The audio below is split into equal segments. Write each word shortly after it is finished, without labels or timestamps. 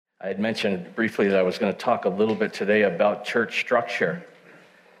I had mentioned briefly that I was going to talk a little bit today about church structure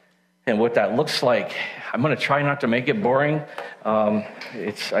and what that looks like. I'm going to try not to make it boring. I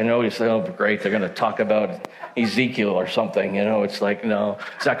know you say, oh, great, they're going to talk about Ezekiel or something. It's like, no,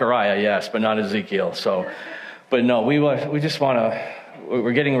 Zechariah, yes, but not Ezekiel. But no, we just want to,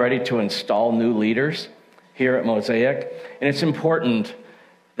 we're getting ready to install new leaders here at Mosaic. And it's important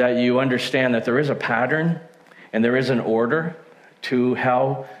that you understand that there is a pattern and there is an order to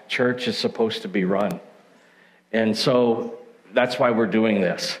how church is supposed to be run. And so that's why we're doing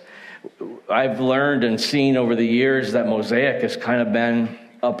this. I've learned and seen over the years that Mosaic has kind of been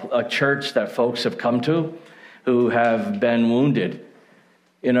a church that folks have come to who have been wounded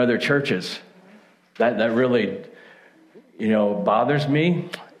in other churches. That really, bothers me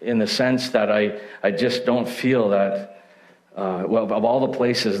in the sense that I just don't feel that, of all the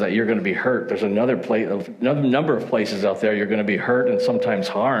places that you're going to be hurt, there's another number of places out there you're going to be hurt and sometimes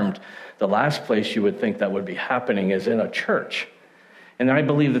harmed. The last place you would think that would be happening is in a church. And I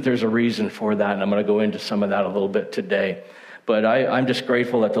believe that there's a reason for that, and I'm going to go into some of that a little bit today. But I'm just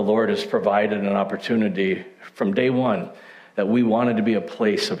grateful that the Lord has provided an opportunity from day one that we wanted to be a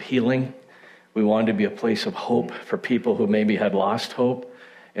place of healing. We wanted to be a place of hope for people who maybe had lost hope.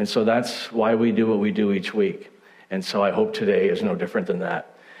 And so that's why we do what we do each week. And so I hope today is no different than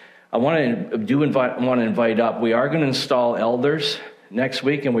that. I want to invite up. We are going to install elders next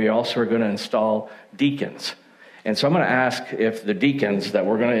week, and we also are going to install deacons. And so I'm going to ask if the deacons that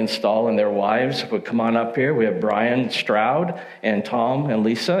we're going to install and their wives would come on up here. We have Brian Stroud and Tom and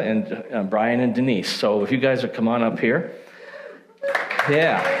Lisa and Brian and Denise. So if you guys would come on up here.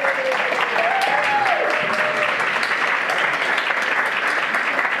 Yeah.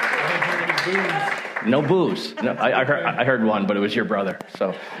 No booze. No, I heard one, but it was your brother,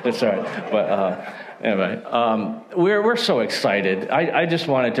 so it's all right. But anyway, we're so excited. I just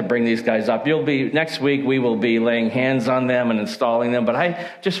wanted to bring these guys up. Next week we will be laying hands on them and installing them. But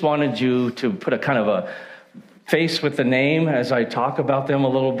I just wanted you to put a kind of a face with the name as I talk about them a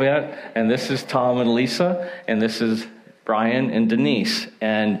little bit. And this is Tom and Lisa, and this is Brian and Denise,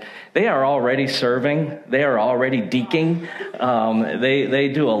 and they are already serving. They are already deaconing.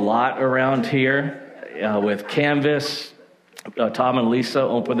 They do a lot around here with Canvas. Tom and Lisa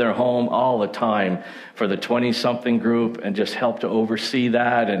open their home all the time for the 20-something group and just help to oversee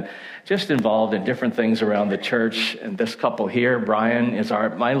that and just involved in different things around the church. And this couple here, Brian is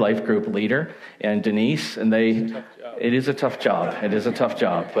my life group leader, and Denise, and it is a tough job. It is a tough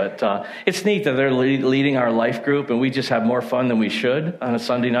job, but it's neat that they're leading our life group, and we just have more fun than we should on a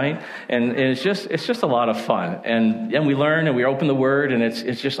Sunday night. And it's just a lot of fun. And we learn and we open the Word, and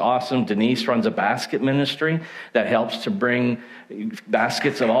it's just awesome. Denise runs a basket ministry that helps to bring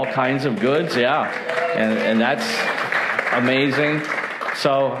baskets of all kinds of goods. Yeah, and that's amazing.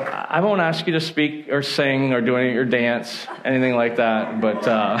 So I won't ask you to speak or sing or do any or dance, anything like that, but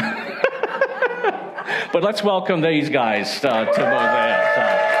but let's welcome these guys to Mosaic.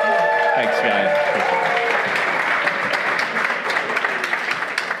 Thanks, guys.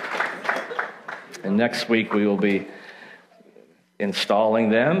 And next week we will be installing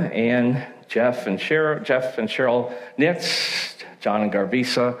them, and Jeff and Cheryl Nitz, John and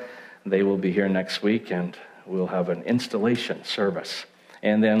Garvisa, they will be here next week, and we'll have an installation service.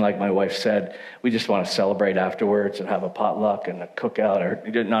 And then, like my wife said, we just want to celebrate afterwards and have a potluck and a cookout,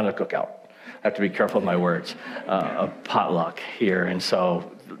 or not a cookout. I have to be careful with my words. A potluck here. And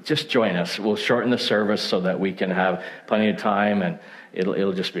so just join us. We'll shorten the service so that we can have plenty of time, and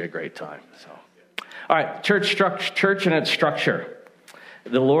it'll just be a great time. So, all right, church and its structure.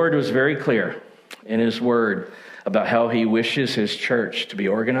 The Lord was very clear in His Word about how He wishes His church to be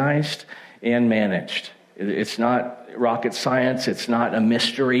organized and managed. It's not rocket science. It's not a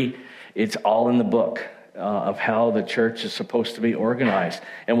mystery. It's all in the book of how the church is supposed to be organized.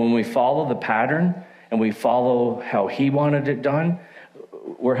 And when we follow the pattern and we follow how He wanted it done,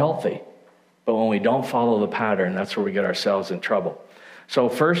 we're healthy. But when we don't follow the pattern, that's where we get ourselves in trouble. So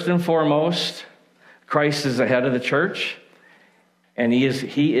first and foremost, Christ is the head of the church, and He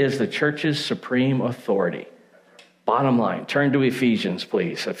is the church's supreme authority. Bottom line, turn to Ephesians,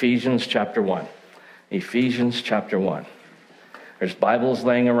 please. Ephesians chapter 1. Ephesians chapter 1. There's Bibles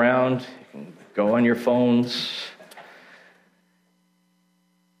laying around. You can go on your phones.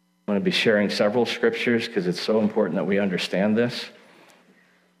 I'm going to be sharing several scriptures because it's so important that we understand this.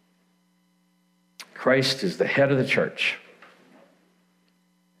 Christ is the head of the church.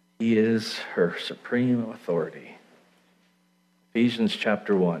 He is her supreme authority. Ephesians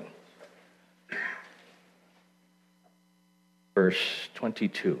chapter 1, verse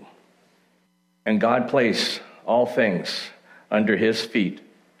 22. And God placed all things under His feet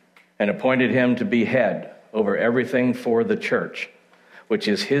and appointed him to be head over everything for the church, which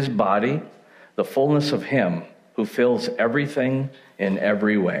is his body, the fullness of him who fills everything in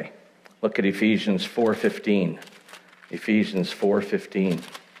every way. Look at Ephesians 4:15. Ephesians 4:15.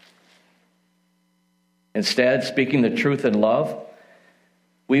 Instead, speaking the truth in love,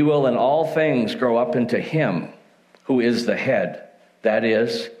 we will in all things grow up into him who is the head, that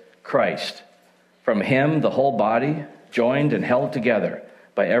is, Christ. From him, the whole body, joined and held together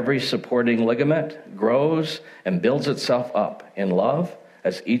by every supporting ligament, grows and builds itself up in love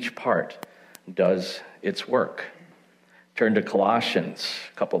as each part does its work. Turn to Colossians,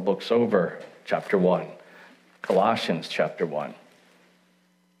 a couple books over, chapter 1. Colossians chapter 1,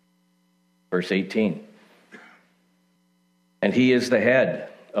 verse 18. And he is the head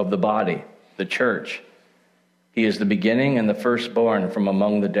of the body, the church. He is the beginning and the firstborn from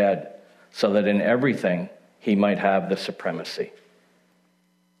among the dead, so that in everything he might have the supremacy.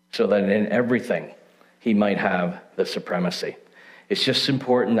 So that in everything he might have the supremacy. It's just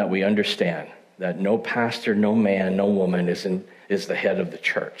important that we understand that no pastor, no man, no woman is the head of the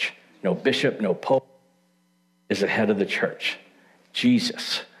church. No bishop, no pope is the head of the church.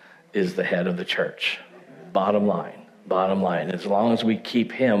 Jesus is the head of the church. Bottom line. As long as we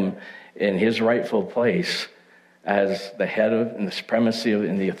keep him in his rightful place as the head of and the supremacy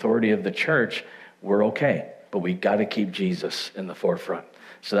and the authority of the church, we're okay. But we got to keep Jesus in the forefront.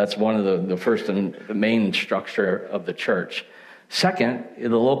 So that's one of the first and the main structure of the church. Second, the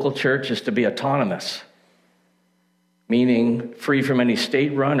local church is to be autonomous, meaning free from any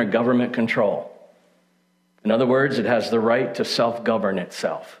state-run or government control. In other words, it has the right to self-govern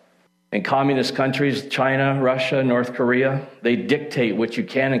itself. In communist countries, China, Russia, North Korea, they dictate what you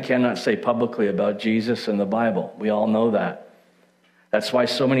can and cannot say publicly about Jesus and the Bible. We all know that. That's why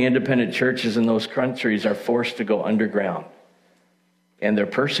so many independent churches in those countries are forced to go underground. And they're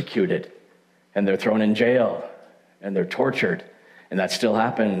persecuted, and they're thrown in jail, and they're tortured. And that still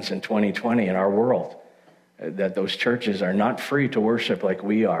happens in 2020 in our world, that those churches are not free to worship like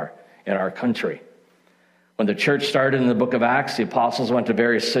we are in our country. When the church started in the book of Acts, the apostles went to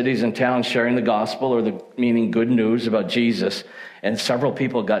various cities and towns sharing the gospel, or meaning good news about Jesus, and several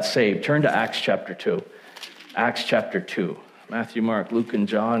people got saved. Turn to Acts chapter 2. Acts chapter 2. Matthew, Mark, Luke, and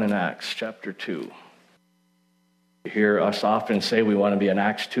John in Acts chapter 2. You hear us often say we want to be an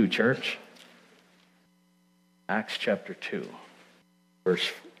Acts 2 church. Acts chapter 2,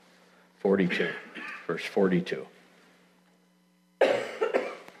 verse 42. Verse 42.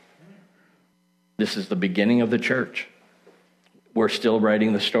 This is the beginning of the church. We're still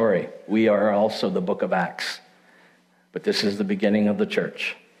writing the story. We are also the book of Acts. But this is the beginning of the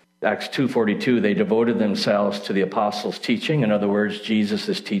church. Acts 2:42, they devoted themselves to the apostles' teaching. In other words,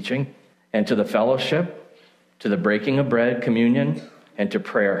 Jesus' teaching. And to the fellowship, to the breaking of bread, communion, and to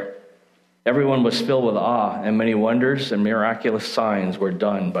prayer. Everyone was filled with awe, and many wonders and miraculous signs were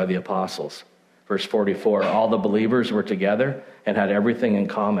done by the apostles. Verse 44, all the believers were together and had everything in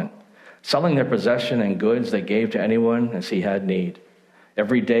common. Selling their possession and goods, they gave to anyone as he had need.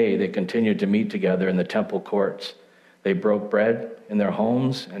 Every day they continued to meet together in the temple courts. They broke bread in their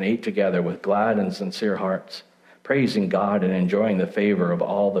homes and ate together with glad and sincere hearts, praising God and enjoying the favor of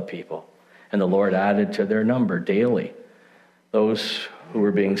all the people. And the Lord added to their number daily those who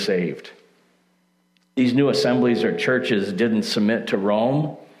were being saved. These new assemblies or churches didn't submit to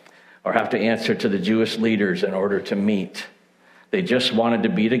Rome or have to answer to the Jewish leaders in order to meet. They just wanted to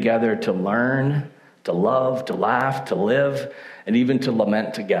be together to learn, to love, to laugh, to live, and even to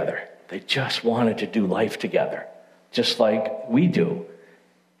lament together. They just wanted to do life together, just like we do.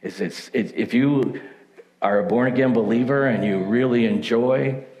 If you are a born-again believer and you really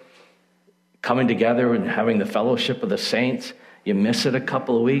enjoy coming together and having the fellowship of the saints, you miss it a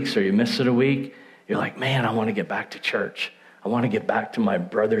couple of weeks or you miss it a week, you're like, man, I want to get back to church. I want to get back to my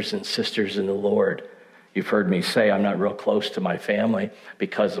brothers and sisters in the Lord. You've heard me say I'm not real close to my family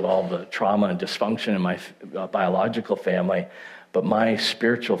because of all the trauma and dysfunction in my biological family, but my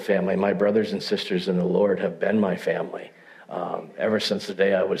spiritual family, my brothers and sisters in the Lord have been my family ever since the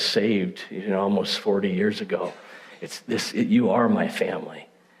day I was saved, almost 40 years ago. You are my family.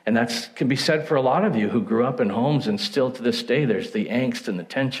 And that can be said for a lot of you who grew up in homes, and still to this day there's the angst and the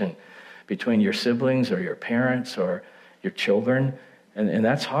tension between your siblings or your parents or your children, and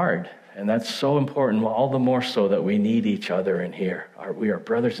that's hard. And that's so important, all the more so that we need each other in here. We are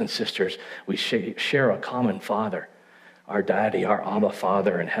brothers and sisters. We share a common Father, our Daddy, our Abba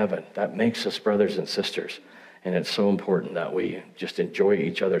Father in heaven. That makes us brothers and sisters. And it's so important that we just enjoy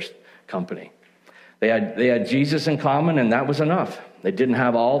each other's company. They had Jesus in common, and that was enough. They didn't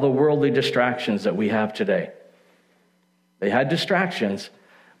have all the worldly distractions that we have today. They had distractions,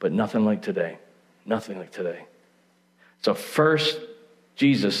 but nothing like today. Nothing like today. So first,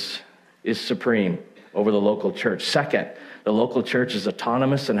 Jesus is supreme over the local church. Second, the local church is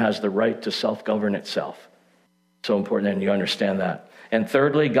autonomous and has the right to self-govern itself. So important that you understand that. And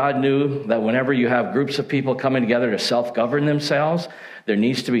thirdly, God knew that whenever you have groups of people coming together to self-govern themselves, there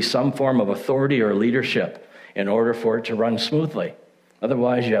needs to be some form of authority or leadership in order for it to run smoothly.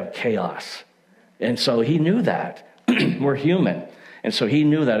 Otherwise, you have chaos. And so he knew that. We're human. And so he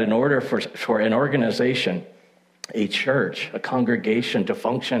knew that in order for an organization, a church, a congregation to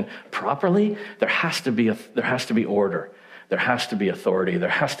function properly, there has to be order. There has to be authority. There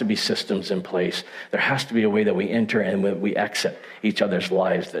has to be systems in place. There has to be a way that we enter and we exit each other's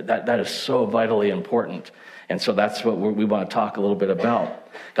lives. That is so vitally important. And so that's what we want to talk a little bit about.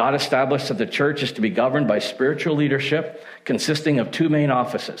 God established that the church is to be governed by spiritual leadership consisting of two main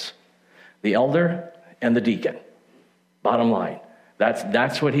offices, the elder and the deacon. Bottom line.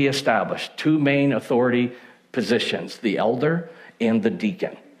 That's what he established. Two main authority positions, the elder and the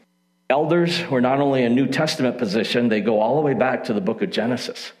deacon. Elders were not only a New Testament position, they go all the way back to the book of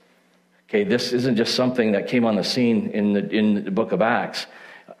Genesis. Okay, this isn't just something that came on the scene in the book of Acts.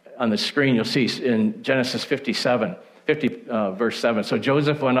 On the screen, you'll see in Genesis 50, verse 7. So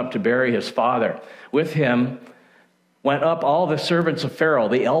Joseph went up to bury his father. With him went up all the servants of Pharaoh,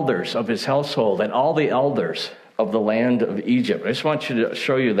 the elders of his household, and all the elders of the land of Egypt. I just want you to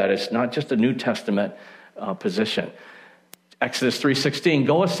show you that it's not just a New Testament position. Exodus 3:16,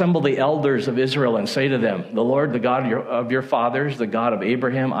 go assemble the elders of Israel and say to them, the Lord, the God of your fathers, the God of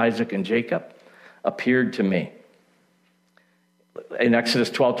Abraham, Isaac, and Jacob, appeared to me. In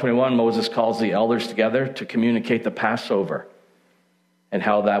Exodus 12:21, Moses calls the elders together to communicate the Passover and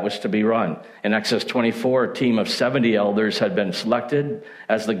how that was to be run. In Exodus 24, a team of 70 elders had been selected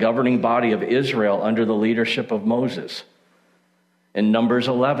as the governing body of Israel under the leadership of Moses. In Numbers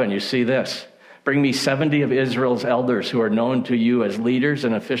 11, you see this. Bring me 70 of Israel's elders who are known to you as leaders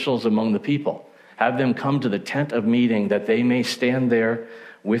and officials among the people. Have them come to the tent of meeting that they may stand there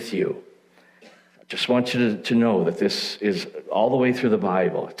with you. I just want you to know that this is all the way through the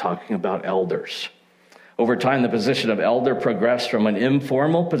Bible, talking about elders. Over time, the position of elder progressed from an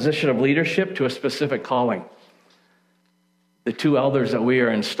informal position of leadership to a specific calling. The two elders that we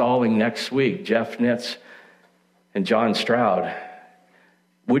are installing next week, Jeff Nitz and John Stroud,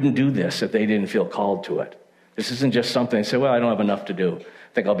 wouldn't do this if they didn't feel called to it. This isn't just something they say, well, I don't have enough to do.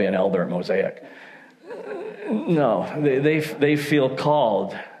 I think I'll be an elder at Mosaic. No, they feel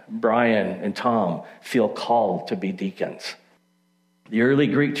called. Brian and Tom feel called to be deacons. The early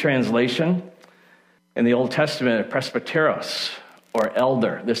Greek translation in the Old Testament, presbyteros, or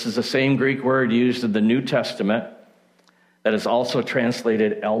elder. This is the same Greek word used in the New Testament that is also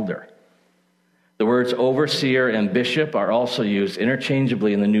translated elder. The words overseer and bishop are also used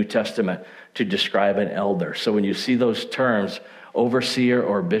interchangeably in the New Testament to describe an elder. So when you see those terms, overseer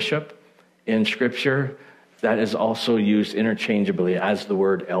or bishop, in Scripture, that is also used interchangeably as the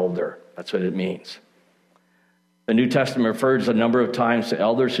word elder. That's what it means. The New Testament refers a number of times to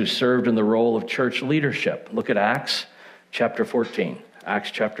elders who served in the role of church leadership. Look at Acts chapter 14. Acts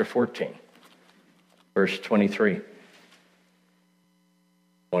chapter 14, verse 23.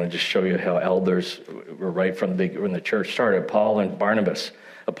 I want to just show you how elders were right from when the church started. Paul and Barnabas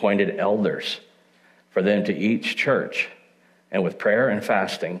appointed elders for them to each church, and with prayer and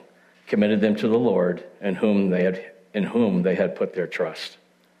fasting, committed them to the Lord in whom they had put their trust.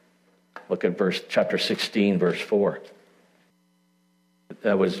 Look at chapter 16, verse 4.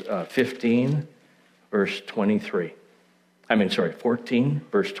 That was 15, verse 23. 14,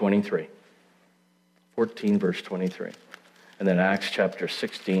 verse 23. 14, verse 23. And then Acts chapter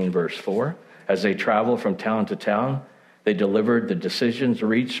 16, verse 4. As they traveled from town to town, they delivered the decisions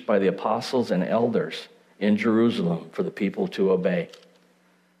reached by the apostles and elders in Jerusalem for the people to obey.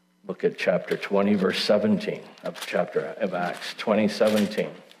 Look at chapter 20, verse 17 of Acts 20:17.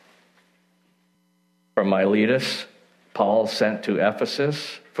 From Miletus, Paul sent to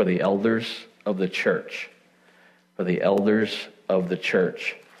Ephesus for the elders of the church. For the elders of the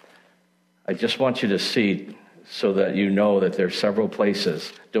church. I just want you to see so that you know that there's several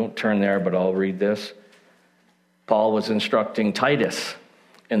places. Don't turn there, but I'll read this. Paul was instructing Titus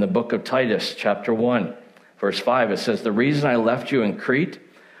in the book of Titus, chapter 1, verse 5. It says, the reason I left you in Crete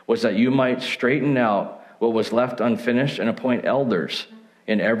was that you might straighten out what was left unfinished and appoint elders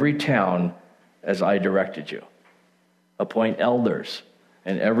in every town as I directed you. Appoint elders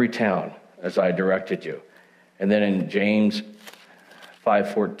in every town as I directed you. And then in James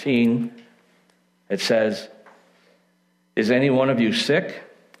 5:14, it says, is any one of you sick?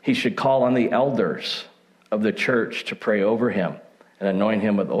 He should call on the elders of the church to pray over him and anoint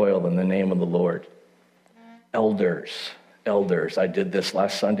him with oil in the name of the Lord. Elders. I did this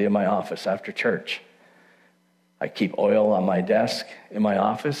last Sunday in my office after church. I keep oil on my desk in my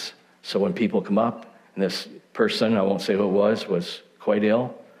office, so when people come up, and this person, I won't say who it was quite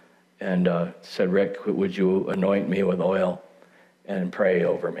ill, and said, Rick, would you anoint me with oil and pray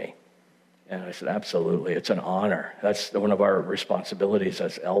over me? And I said, absolutely. It's an honor. That's one of our responsibilities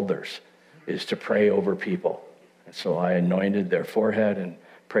as elders, is to pray over people. And so I anointed their forehead and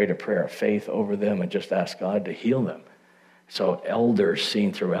prayed a prayer of faith over them and just asked God to heal them. So elders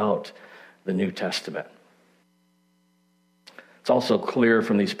seen throughout the New Testament. It's also clear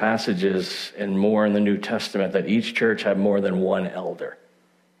from these passages and more in the New Testament that each church had more than one elder.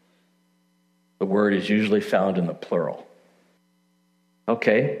 The word is usually found in the plural.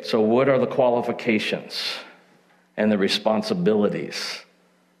 Okay, so what are the qualifications and the responsibilities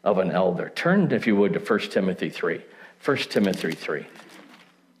of an elder? Turn, if you would, to 1 Timothy 3. 1 Timothy 3.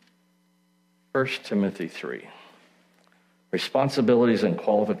 1 Timothy 3. Responsibilities and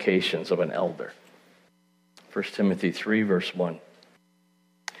qualifications of an elder. 1 Timothy 3, verse 1.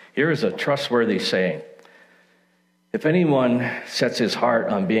 Here is a trustworthy saying. If anyone sets his heart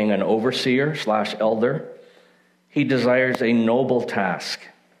on being an overseer/elder, he desires a noble task.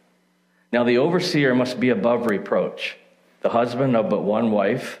 Now the overseer must be above reproach, the husband of but one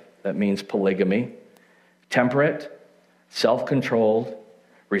wife, that means polygamy, temperate, self-controlled,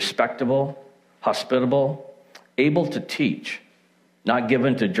 respectable, hospitable, able to teach, not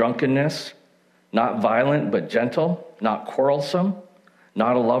given to drunkenness, not violent but gentle, not quarrelsome,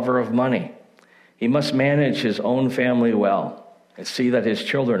 not a lover of money. He must manage his own family well and see that his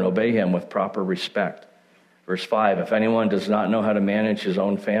children obey him with proper respect. Verse 5, if anyone does not know how to manage his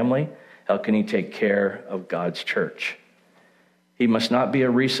own family, how can he take care of God's church? He must not be a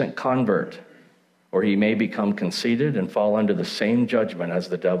recent convert, or he may become conceited and fall under the same judgment as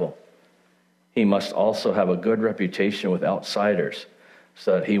the devil. He must also have a good reputation with outsiders,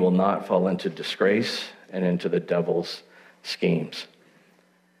 so that he will not fall into disgrace and into the devil's schemes.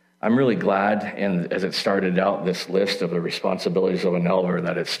 I'm really glad, and as it started out, this list of the responsibilities of an elder,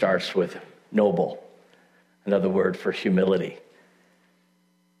 that it starts with noble, another word for humility.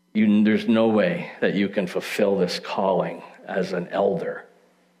 There's no way that you can fulfill this calling as an elder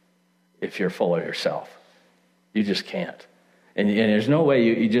if you're full of yourself. You just can't. And there's no way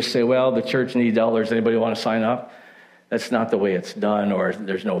you just say, well, the church needs elders. Anybody want to sign up? That's not the way it's done, or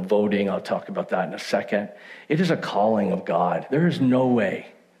there's no voting. I'll talk about that in a second. It is a calling of God. There is no way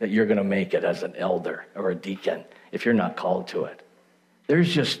that you're going to make it as an elder or a deacon if you're not called to it.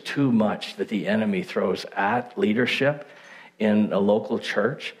 There's just too much that the enemy throws at leadership in a local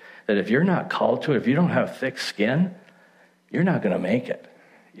church that if you're not called to it, if you don't have thick skin, you're not going to make it.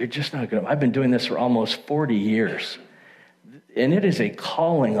 You're just not going to. I've been doing this for almost 40 years. And it is a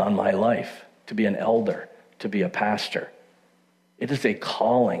calling on my life to be an elder, to be a pastor. It is a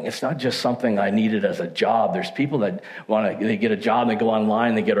calling. It's not just something I needed as a job. There's people that they get a job, they go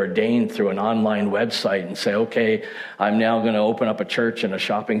online, they get ordained through an online website and say, okay, I'm now going to open up a church and a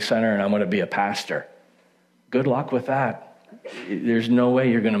shopping center and I'm going to be a pastor. Good luck with that. There's no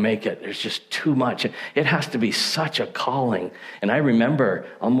way you're going to make it. There's just too much. It has to be such a calling. And I remember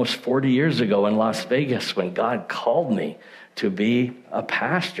almost 40 years ago in Las Vegas when God called me to be a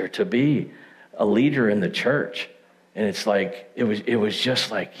pastor, to be a leader in the church. And it's like, it was just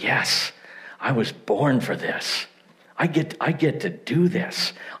like, yes, I was born for this. I get to do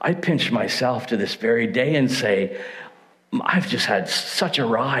this. I pinch myself to this very day and say, I've just had such a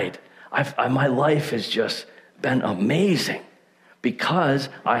ride. My life has just been amazing because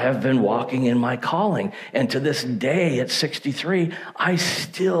I have been walking in my calling. And to this day at 63, I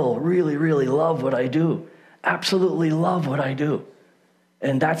still really, really love what I do. Absolutely love what I do.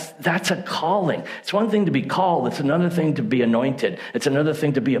 And that's a calling. It's one thing to be called. It's another thing to be anointed. It's another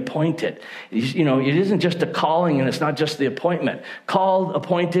thing to be appointed. You know, it isn't just a calling and it's not just the appointment. Called,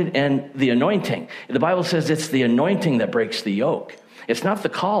 appointed, and the anointing. The Bible says it's the anointing that breaks the yoke. It's not the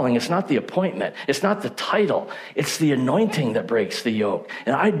calling. It's not the appointment. It's not the title. It's the anointing that breaks the yoke.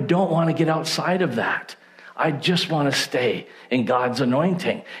 And I don't want to get outside of that. I just want to stay in God's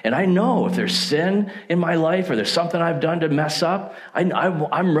anointing. And I know if there's sin in my life or there's something I've done to mess up,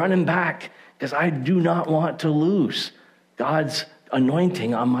 I'm running back because I do not want to lose God's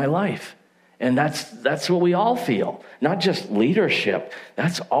anointing on my life. And that's what we all feel, not just leadership.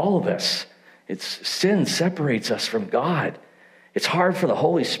 That's all of us. Sin separates us from God. It's hard for the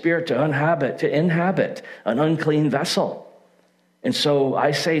Holy Spirit to inhabit an unclean vessel. And so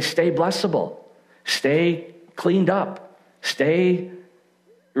I say, stay blessable. Stay cleaned up. Stay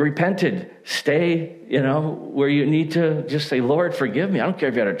repented, stay, where you need to just say, Lord, forgive me. I don't care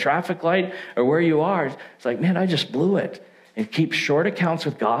if you're at a traffic light or where you are. It's like, man, I just blew it. And keep short accounts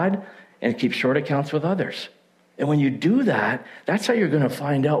with God and keep short accounts with others. And when you do that, that's how you're going to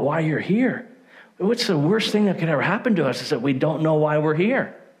find out why you're here. What's the worst thing that could ever happen to us is that we don't know why we're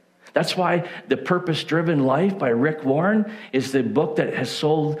here. That's why The Purpose-Driven Life by Rick Warren is the book that has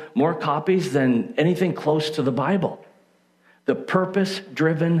sold more copies than anything close to the Bible. The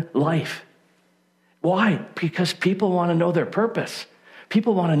Purpose-Driven Life. Why? Because people want to know their purpose.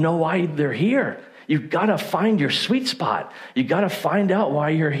 People want to know why they're here. You've got to find your sweet spot. You've got to find out why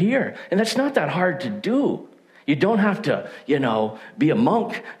you're here. And that's not that hard to do. You don't have to, be a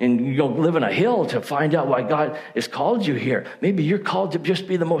monk and live in a hill to find out why God has called you here. Maybe you're called to just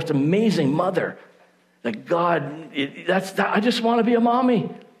be the most amazing mother. That I just want to be a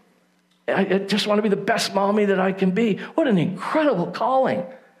mommy. I just want to be the best mommy that I can be. What an incredible calling.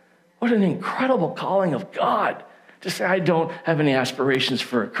 What an incredible calling of God. To say, I don't have any aspirations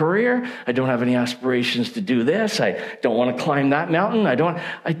for a career. I don't have any aspirations to do this. I don't want to climb that mountain.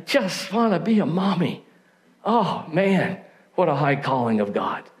 I just want to be a mommy. Oh, man, what a high calling of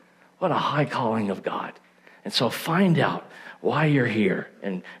God. What a high calling of God. And so find out why you're here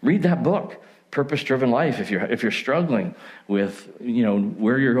and read that book, Purpose-Driven Life, if you're struggling with,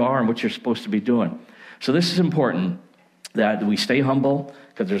 where you are and what you're supposed to be doing. So this is important that we stay humble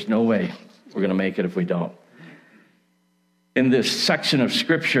because there's no way we're going to make it if we don't. In this section of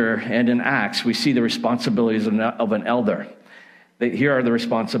Scripture and in Acts, we see the responsibilities of an elder. Here are the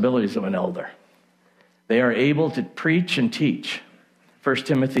responsibilities of an elder. They are able to preach and teach. 1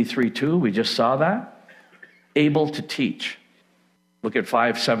 Timothy 3:2, we just saw that. Able to teach. Look at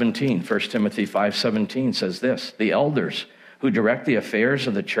 5:17. 1 Timothy 5:17 says this: the elders who direct the affairs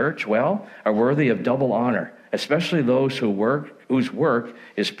of the church are worthy of double honor, especially those whose work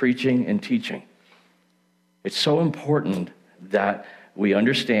is preaching and teaching. It's so important that we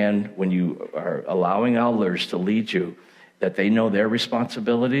understand when you are allowing elders to lead you, that they know their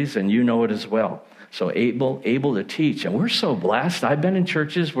responsibilities and you know it as well. So able to teach. And we're so blessed. I've been in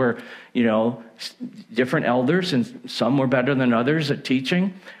churches where, different elders, and some were better than others at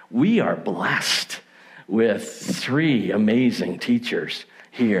teaching. We are blessed with 3 amazing teachers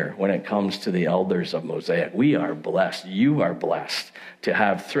here when it comes to the elders of Mosaic. We are blessed. You are blessed to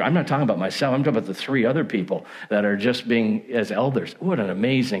have 3. I'm not talking about myself. I'm talking about the 3 other people that are just being as elders. What an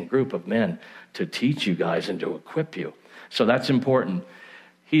amazing group of men to teach you guys and to equip you. So that's important.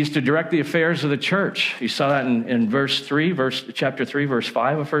 He's to direct the affairs of the church. You saw that in chapter 3, verse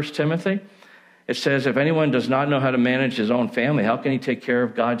 5 of 1 Timothy. It says, if anyone does not know how to manage his own family, how can he take care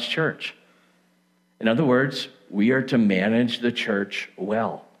of God's church? In other words, we are to manage the church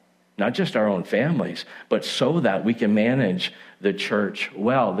well. Not just our own families, but so that we can manage the church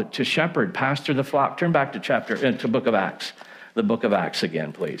well. To shepherd, pastor the flock. Turn back to book of Acts. The book of Acts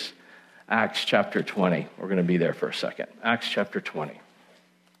again, please. Acts chapter 20. We're going to be there for a second. Acts chapter 20.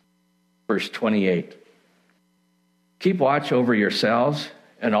 Verse 28. Keep watch over yourselves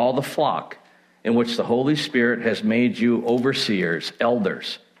and all the flock in which the Holy Spirit has made you overseers,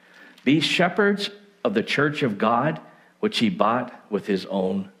 elders. Be shepherds of the church of God, which he bought with his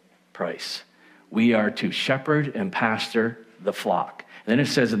own price. We are to shepherd and pastor the flock. And then it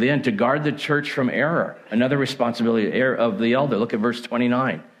says at the end, to guard the church from error. Another responsibility of the elder. Look at verse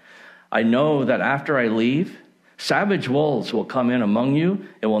 29. I know that after I leave, savage wolves will come in among you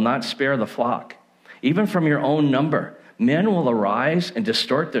and will not spare the flock. Even from your own number, men will arise and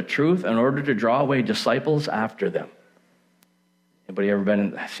distort the truth in order to draw away disciples after them. Anybody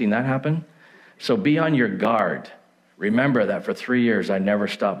ever seen that happen? So be on your guard. Remember that for 3 years, I never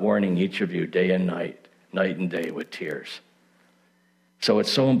stopped warning each of you day and night and day with tears. So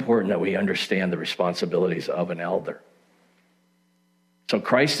it's so important that we understand the responsibilities of an elder. So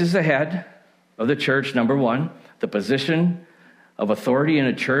Christ is the head of the church, number 1. The position of authority in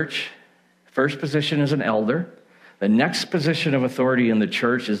a church, first position is an elder. The next position of authority in the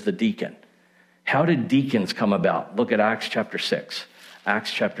church is the deacon. How did deacons come about? Look at Acts chapter 6.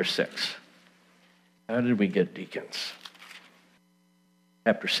 Acts chapter 6. How did we get deacons?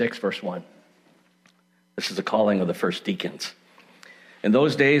 Chapter 6, verse 1. This is the calling of the first deacons. In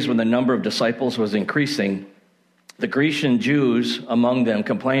those days when the number of disciples was increasing, the Grecian Jews among them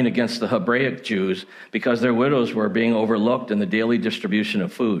complained against the Hebraic Jews because their widows were being overlooked in the daily distribution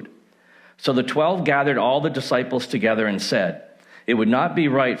of food. So the 12 gathered all the disciples together and said, it would not be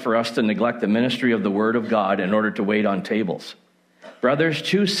right for us to neglect the ministry of the word of God in order to wait on tables. Brothers,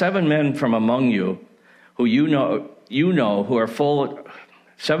 choose 7 men from among you who you know who are full,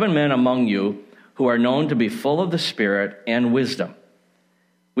 7 men among you who are known to be full of the Spirit and wisdom.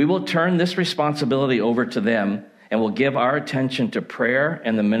 We will turn this responsibility over to them and will give our attention to prayer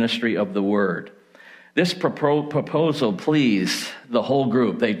and the ministry of the word. This proposal pleased the whole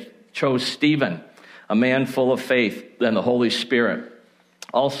group. They chose Stephen, a man full of faith and the Holy Spirit.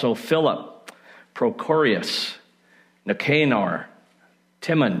 Also Philip, Prochorus, Nicanor,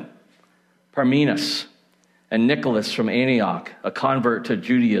 Timon, Parmenas, and Nicholas from Antioch, a convert to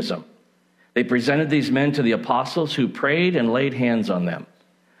Judaism. They presented these men to the apostles, who prayed and laid hands on them.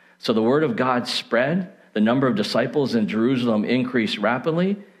 So the word of God spread, the number of disciples in Jerusalem increased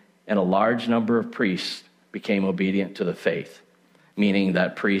rapidly, and a large number of priests became obedient to the faith, meaning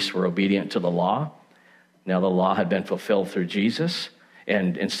that priests were obedient to the law. Now the law had been fulfilled through Jesus,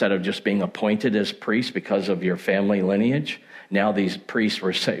 and instead of just being appointed as priests because of your family lineage, now these priests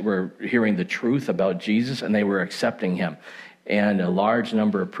were hearing the truth about Jesus, and they were accepting him. And a large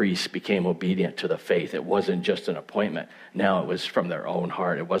number of priests became obedient to the faith. It wasn't just an appointment. Now it was from their own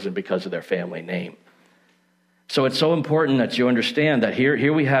heart. It wasn't because of their family name. So it's so important that you understand that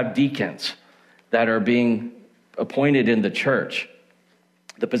here we have deacons that are being appointed in the church.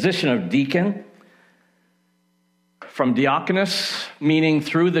 The position of deacon, from diakonos, meaning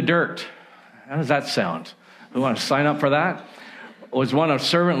through the dirt. How does that sound? We want to sign up for that? It was one of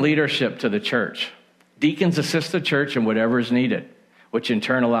servant leadership to the church. Deacons assist the church in whatever is needed, which in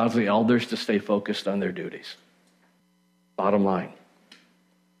turn allows the elders to stay focused on their duties. Bottom line.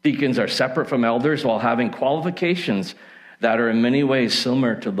 Deacons are separate from elders while having qualifications that are in many ways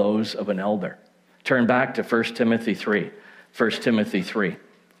similar to those of an elder. Turn back to 1 Timothy 3. 1 Timothy 3.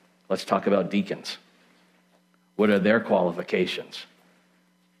 Let's talk about deacons. What are their qualifications?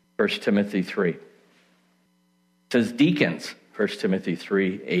 1 Timothy 3. It says deacons, 1 Timothy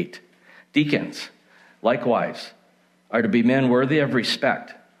 3:8. Deacons, likewise, are to be men worthy of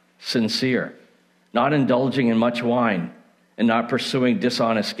respect, sincere, not indulging in much wine, and not pursuing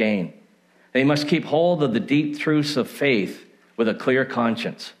dishonest gain. They must keep hold of the deep truths of faith with a clear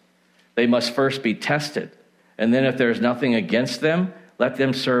conscience. They must first be tested, and then if there is nothing against them, let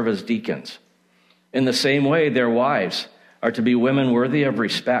them serve as deacons. In the same way, their wives are to be women worthy of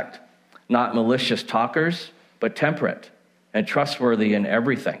respect, not malicious talkers, but temperate and trustworthy in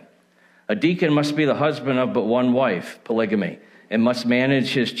everything. A deacon must be the husband of but one wife, polygamy, and must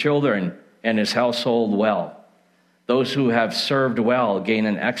manage his children and his household well. Those who have served well gain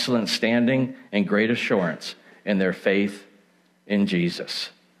an excellent standing and great assurance in their faith in Jesus.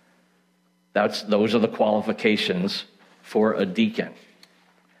 Those are the qualifications for a deacon.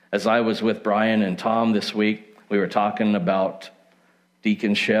 As I was with Brian and Tom this week, we were talking about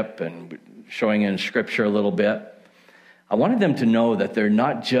deaconship and showing in Scripture a little bit. I wanted them to know that they're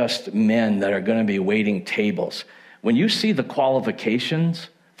not just men that are going to be waiting tables. When you see the qualifications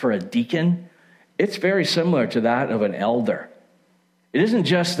for a deacon, it's very similar to that of an elder. It isn't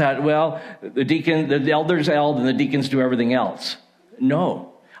just that, well, the elders eld and the deacons do everything else. No.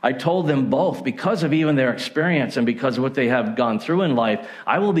 I told them both, because of even their experience and because of what they have gone through in life,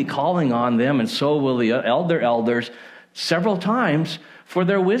 I will be calling on them, and so will the elders several times for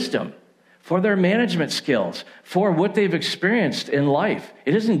their wisdom, for their management skills, for what they've experienced in life.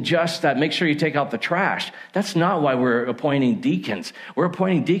 It isn't just that make sure you take out the trash. That's not why we're appointing deacons. We're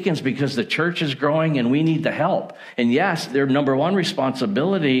appointing deacons because the church is growing and we need the help. And yes, their number one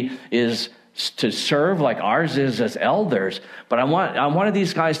responsibility is to serve like ours is as elders. But I wanted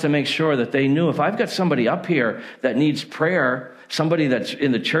these guys to make sure that they knew if I've got somebody up here that needs prayer, somebody that's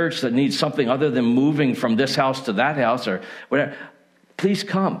in the church that needs something other than moving from this house to that house or whatever, please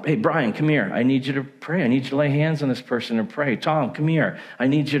come. Hey, Brian, come here. I need you to pray. I need you to lay hands on this person and pray. Tom, come here. I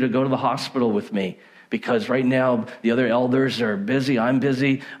need you to go to the hospital with me because right now the other elders are busy. I'm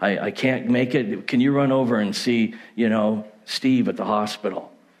busy. I can't make it. Can you run over and see, Steve at the hospital?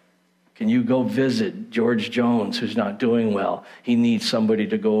 Can you go visit George Jones, who's not doing well? He needs somebody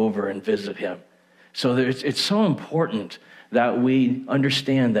to go over and visit him. So it's so important that we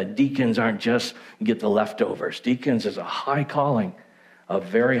understand that deacons aren't just get the leftovers. Deacons is a high calling, a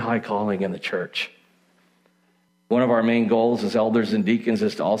very high calling in the church. One of our main goals as elders and deacons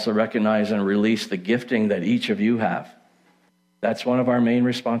is to also recognize and release the gifting that each of you have. That's one of our main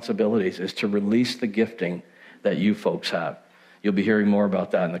responsibilities, is to release the gifting that you folks have. You'll be hearing more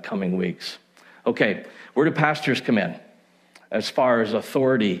about that in the coming weeks. Okay, where do pastors come in? As far as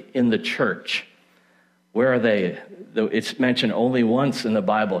authority in the church, where are they? It's mentioned only once in the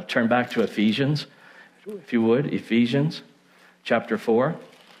Bible. Turn back to Ephesians, if you would. Ephesians chapter 4.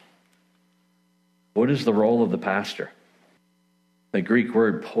 What is the role of the pastor? The Greek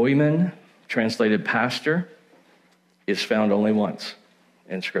word poimen, translated pastor, is found only once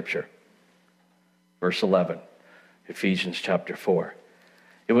in Scripture. Verse 11. Ephesians chapter 4.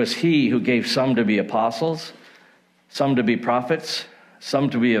 It was he who gave some to be apostles, some to be prophets, some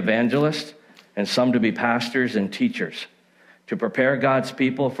to be evangelists, and some to be pastors and teachers, to prepare God's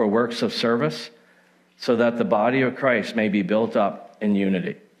people for works of service, so that the body of Christ may be built up in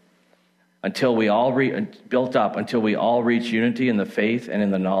unity, until we all reach unity in the faith and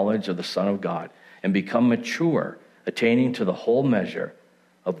in the knowledge of the Son of God, and become mature, attaining to the whole measure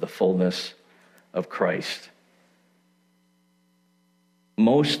of the fullness of Christ.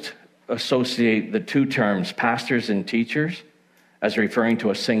 Most associate the two terms, pastors and teachers, as referring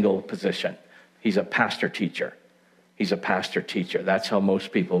to a single position. He's a pastor-teacher. He's a pastor-teacher. That's how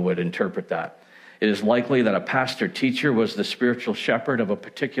most people would interpret that. It is likely that a pastor-teacher was the spiritual shepherd of a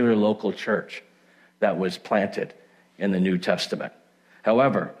particular local church that was planted in the New Testament.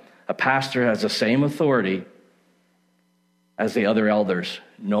 However, a pastor has the same authority as the other elders,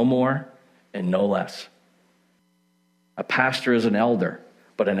 no more and no less. A pastor is an elder,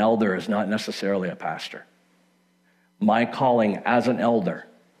 but an elder is not necessarily a pastor. My calling as an elder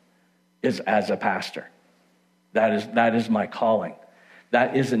is as a pastor. That is my calling.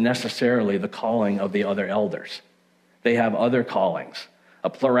 That isn't necessarily the calling of the other elders. They have other callings. A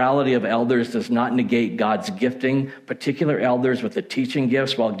plurality of elders does not negate God's gifting particular elders with the teaching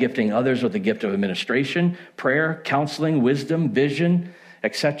gifts while gifting others with the gift of administration, prayer, counseling, wisdom, vision,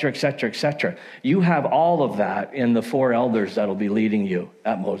 etc., etc., etc. You have all of that in the 4 elders that'll be leading you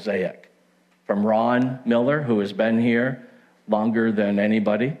at Mosaic. From Ron Miller, who has been here longer than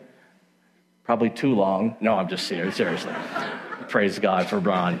anybody, probably too long. No, I'm just serious, seriously. Praise God for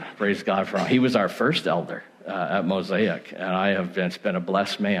Ron. Praise God for Ron. He was our first elder at Mosaic, and I have been a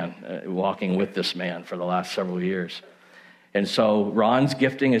blessed man walking with this man for the last several years. And so Ron's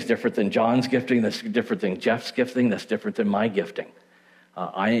gifting is different than John's gifting. That's different than Jeff's gifting. That's different than my gifting.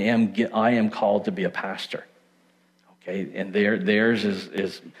 I am called to be a pastor. Okay, and theirs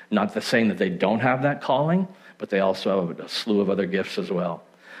is not the saying that they don't have that calling, but they also have a slew of other gifts as well.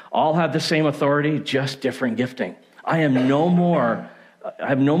 All have the same authority, just different gifting. I have no more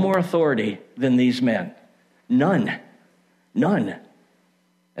authority than these men. None.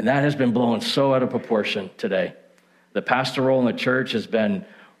 And that has been blown so out of proportion today. The pastor role in the church has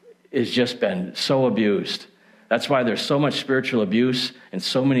just been so abused. That's why there's so much spiritual abuse and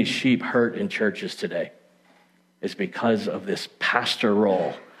so many sheep hurt in churches today. It's because of this pastor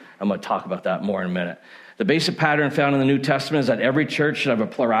role. I'm going to talk about that more in a minute. The basic pattern found in the New Testament is that every church should have a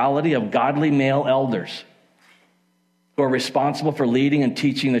plurality of godly male elders who are responsible for leading and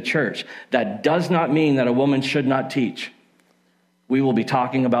teaching the church. That does not mean that a woman should not teach. We will be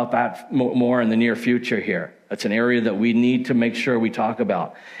talking about that more in the near future here. That's an area that we need to make sure we talk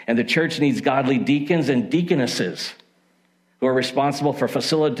about. And the church needs godly deacons and deaconesses who are responsible for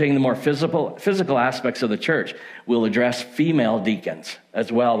facilitating the more physical aspects of the church. We'll address female deacons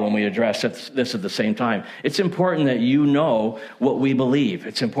as well when we address this at the same time. It's important that you know what we believe.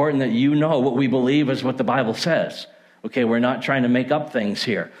 It's important that you know what we believe is what the Bible says. Okay, we're not trying to make up things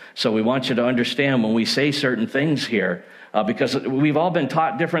here. So we want you to understand when we say certain things here, because we've all been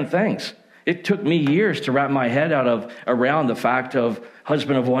taught different things. It took me years to wrap my head around the fact of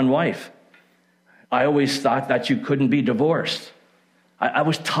husband of one wife. I always thought that you couldn't be divorced. I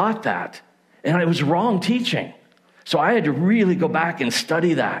was taught that, and it was wrong teaching. So I had to really go back and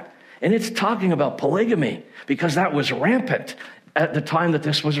study that. And it's talking about polygamy because that was rampant at the time that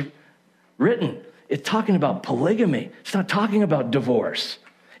this was written. It's talking about polygamy. It's not talking about divorce.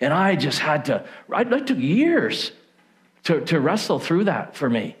 And I just had to, it took years to wrestle through that for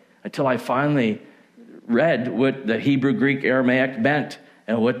me until I finally read what the Hebrew, Greek, Aramaic meant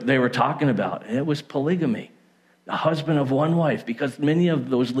and what they were talking about. And it was polygamy, a husband of one wife, because many of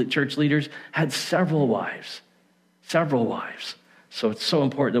those church leaders had several wives. So it's so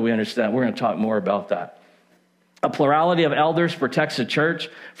important that we understand. We're going to talk more about that. A plurality of elders protects the church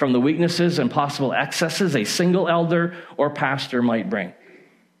from the weaknesses and possible excesses a single elder or pastor might bring.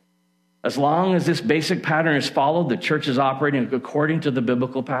 As long as this basic pattern is followed, the church is operating according to the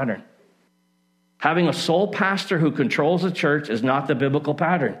biblical pattern. Having a sole pastor who controls the church is not the biblical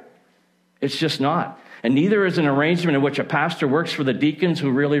pattern. It's just not. And neither is an arrangement in which a pastor works for the deacons who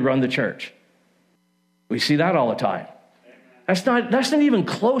really run the church. We see that all the time. That's not even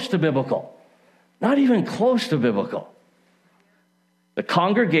close to biblical. Not even close to biblical. The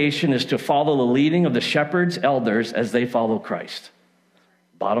congregation is to follow the leading of the shepherds, elders, as they follow Christ.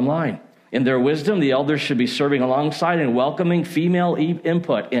 Bottom line. In their wisdom, the elders should be serving alongside and welcoming female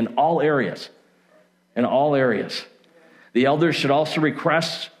input in all areas. In all areas. The elders should also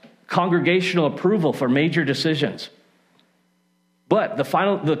request congregational approval for major decisions. But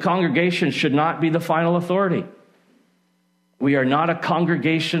the congregation should not be the final authority. We are not a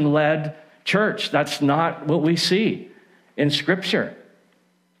congregation-led church. That's not what we see in Scripture.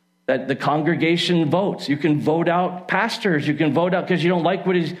 That the congregation votes. You can vote out pastors. You can vote out because you don't like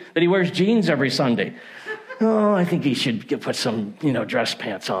that he wears jeans every Sunday. Oh, I think he should put some, dress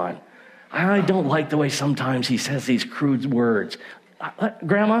pants on. I don't like the way sometimes he says these crude words.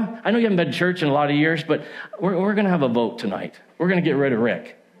 Grandma, I know you haven't been to church in a lot of years, but we're going to have a vote tonight. We're going to get rid of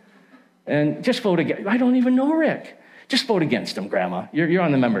Rick. And just vote against. I don't even know Rick. Just vote against him, Grandma. You're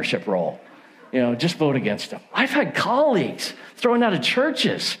on the membership roll. Just vote against him. I've had colleagues thrown out of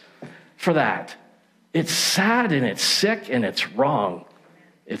churches for that. It's sad and it's sick and it's wrong.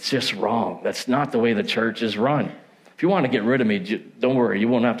 It's just wrong. That's not the way the church is run. If you want to get rid of me, don't worry. You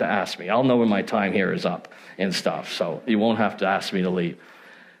won't have to ask me. I'll know when my time here is up and stuff. So you won't have to ask me to leave.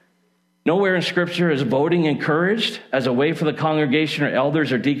 Nowhere in Scripture is voting encouraged as a way for the congregation or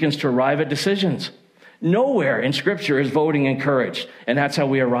elders or deacons to arrive at decisions. Nowhere in Scripture is voting encouraged, and that's how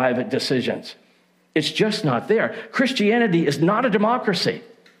we arrive at decisions. It's just not there. Christianity is not a democracy.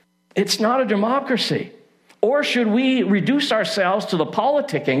 It's not a democracy. Or should we reduce ourselves to the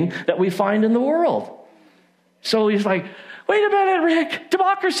politicking that we find in the world? So he's like, wait a minute, Rick,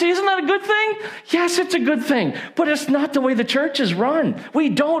 democracy, isn't that a good thing? Yes, it's a good thing, but it's not the way the church is run. We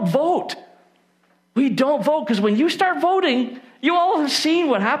don't vote. We don't vote because when you start voting, you all have seen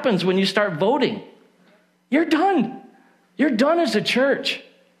what happens when you start voting. You're done. You're done as a church.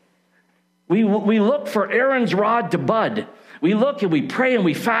 We look for Aaron's rod to bud. We look and we pray and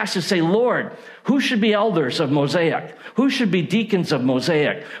we fast and say, Lord, who should be elders of Mosaic? Who should be deacons of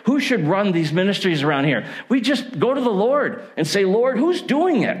Mosaic? Who should run these ministries around here? We just go to the Lord and say, Lord, who's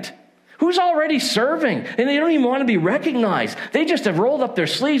doing it? Who's already serving? And they don't even want to be recognized. They just have rolled up their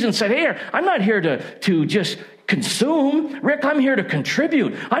sleeves and said, hey, I'm not here to just consume. Rick, I'm here to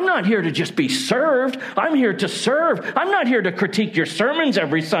contribute. I'm not here to just be served. I'm here to serve. I'm not here to critique your sermons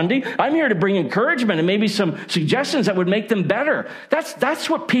every Sunday. I'm here to bring encouragement and maybe some suggestions that would make them better. That's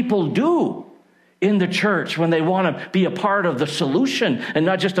what people do in the church when they want to be a part of the solution and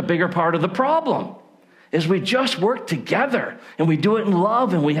not just a bigger part of the problem. Is we just work together and we do it in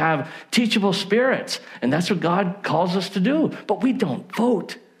love and we have teachable spirits. And that's what God calls us to do. But we don't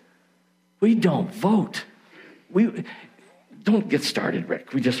vote. We don't vote. We don't get started,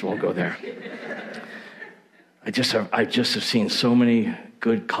 Rick. We just won't go there. I just have seen so many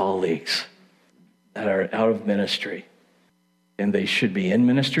good colleagues that are out of ministry and they should be in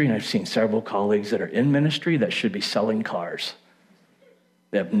ministry. And I've seen several colleagues that are in ministry that should be selling cars.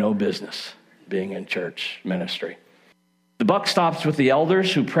 They have no business being in church ministry. The buck stops with the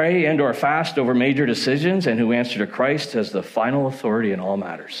elders who pray and or fast over major decisions and who answer to Christ as the final authority in all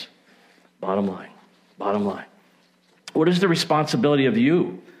matters. Bottom line. What is the responsibility of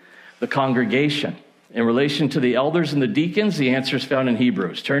you, the congregation? In relation to the elders and the deacons, the answer is found in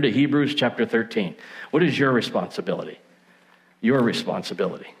Hebrews. Turn to Hebrews chapter 13. What is your responsibility? Your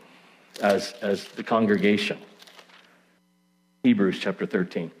responsibility as the congregation. Hebrews chapter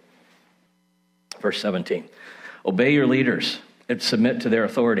 13. Verse 17, obey your leaders and submit to their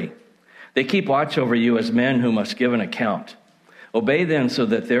authority. They keep watch over you as men who must give an account. Obey them so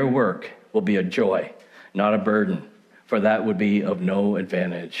that their work will be a joy, not a burden, for that would be of no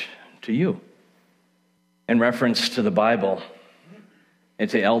advantage to you. In reference to the Bible and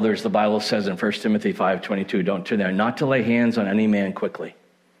to elders, the Bible says in 1 Timothy 5:22, don't turn there, not to lay hands on any man quickly.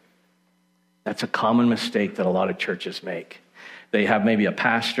 That's a common mistake that a lot of churches make. They have maybe a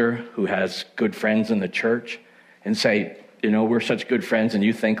pastor who has good friends in the church and say, we're such good friends and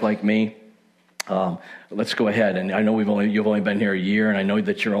you think like me. Let's go ahead. And I know you've only been here a year and I know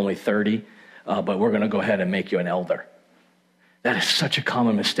that you're only 30, but we're going to go ahead and make you an elder. That is such a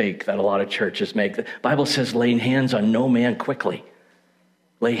common mistake that a lot of churches make. The Bible says laying hands on no man quickly.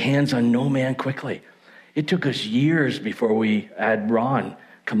 Lay hands on no man quickly. It took us years before we had Ron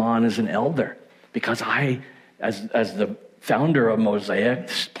come on as an elder because as the founder of Mosaic,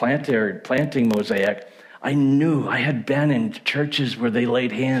 planting Mosaic, I knew I had been in churches where they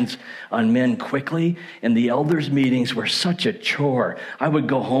laid hands on men quickly, and the elders' meetings were such a chore. I would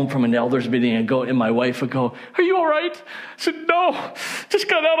go home from an elders' meeting and my wife would go, are you all right? I said, no, just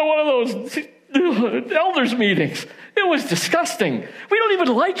got out of one of those elders' meetings. It was disgusting. We don't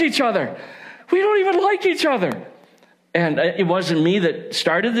even like each other. And it wasn't me that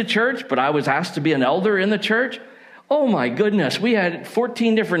started the church, but I was asked to be an elder in the church. Oh my goodness, we had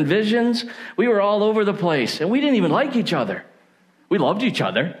 14 different visions. We were all over the place, and we didn't even like each other. We loved each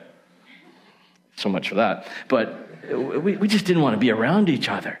other. So much for that. But we just didn't want to be around each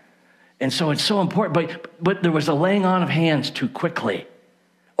other. And so it's so important. But there was a laying on of hands too quickly.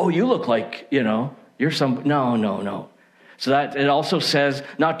 Oh, you look like, you're some... No. So that it also says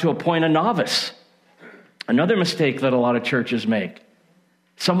not to appoint a novice. Another mistake that a lot of churches make.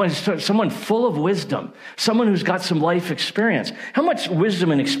 Someone full of wisdom, someone who's got some life experience. How much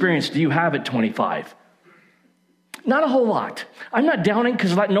wisdom and experience do you have at 25? Not a whole lot. I'm not downing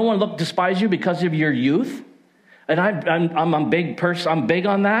because let no one despise you because of your youth. And I'm a big person. I'm big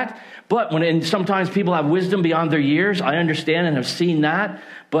on that. But and sometimes people have wisdom beyond their years. I understand and have seen that.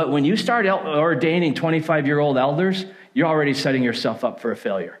 But when you start ordaining 25-year-old elders, you're already setting yourself up for a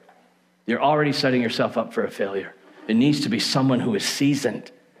failure. You're already setting yourself up for a failure. It needs to be someone who is seasoned,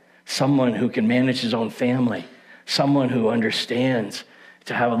 someone who can manage his own family, someone who understands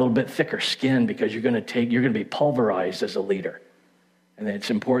to have a little bit thicker skin because you're going to be pulverized as a leader. And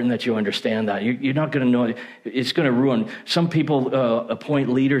it's important that you understand that. You're not going to know. It's going to ruin. Some people appoint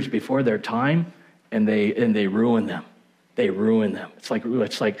leaders before their time, and they ruin them. They ruin them.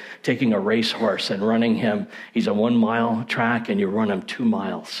 It's like taking a racehorse and running him. He's a 1 mile track, and you run him 2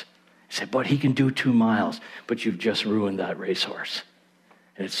 miles. You say, but he can do 2 miles. But you've just ruined that racehorse.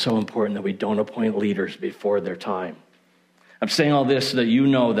 And it's so important that we don't appoint leaders before their time. I'm saying all this so that you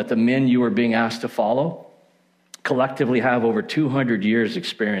know that the men you are being asked to follow collectively have over 200 years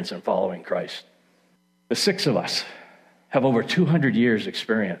experience in following Christ. The 6 of us have over 200 years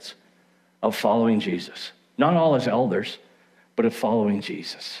experience of following Jesus. Not all as elders, but of following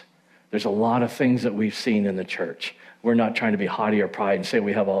Jesus. There's a lot of things that we've seen in the church. We're not trying to be haughty or pride and say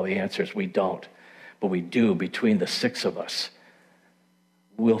we have all the answers. We don't. But we do. Between the 6 of us,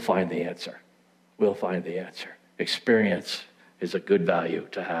 we'll find the answer. We'll find the answer. Experience is a good value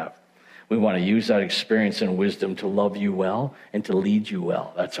to have. We want to use that experience and wisdom to love you well and to lead you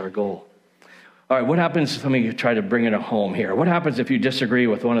well. That's our goal. All right, what happens, let me try to bring it home here. What happens if you disagree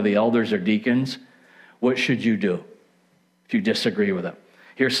with one of the elders or deacons? What should you do if you disagree with them?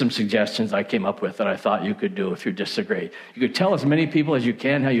 Here's some suggestions I came up with that I thought you could do if you disagree. You could tell as many people as you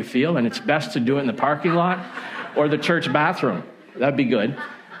can how you feel, and it's best to do it in the parking lot or the church bathroom. That'd be good.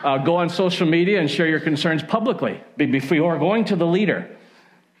 Go on social media and share your concerns publicly before going to the leader.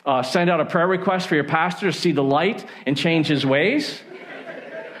 Send out a prayer request for your pastor to see the light and change his ways.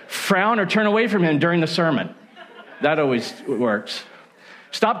 Frown or turn away from him during the sermon. That always works.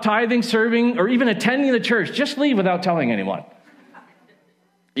 Stop tithing, serving, or even attending the church. Just leave without telling anyone.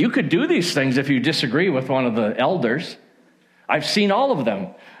 You could do these things if you disagree with one of the elders. I've seen all of them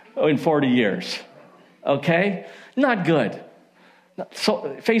in 40 years. Okay? Not good.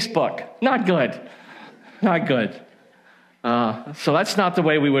 So, Facebook, not good. Not good. So that's not the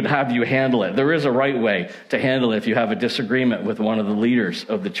way we would have you handle it. There is a right way to handle it if you have a disagreement with one of the leaders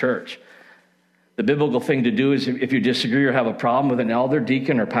of the church. The biblical thing to do is if you disagree or have a problem with an elder,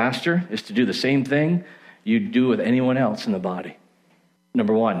 deacon, or pastor, is to do the same thing you do with anyone else in the body.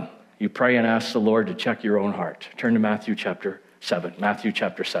 Number 1, you pray and ask the Lord to check your own heart. Turn to Matthew chapter 7. Matthew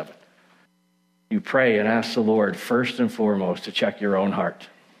chapter 7. You pray and ask the Lord first and foremost to check your own heart.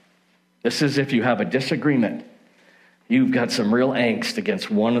 This is if you have a disagreement. You've got some real angst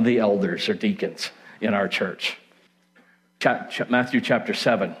against one of the elders or deacons in our church. Matthew chapter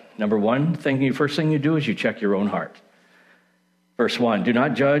 7. Number 1, first thing you do is you check your own heart. Verse 1, do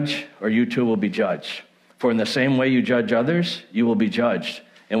not judge, or you too will be judged. For in the same way you judge others, you will be judged.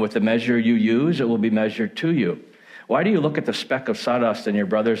 And with the measure you use, it will be measured to you. Why do you look at the speck of sawdust in your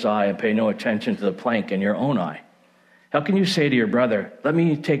brother's eye and pay no attention to the plank in your own eye? How can you say to your brother, let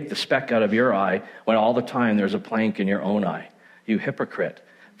me take the speck out of your eye, when all the time there's a plank in your own eye? You hypocrite.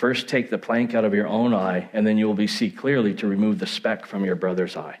 First take the plank out of your own eye, and then you will see clearly to remove the speck from your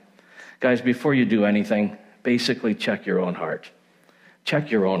brother's eye. Guys, before you do anything, basically check your own heart. Check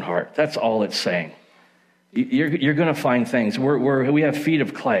your own heart. That's all it's saying. You're going to find things. We have feet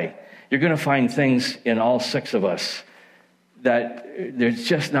of clay. You're going to find things in all 6 of us that there's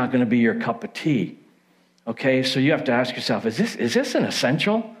just not going to be your cup of tea. Okay, so you have to ask yourself, is this an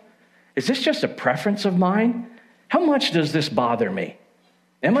essential? Is this just a preference of mine? How much does this bother me?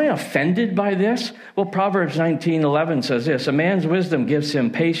 Am I offended by this? Well, Proverbs 19:11 says this, a man's wisdom gives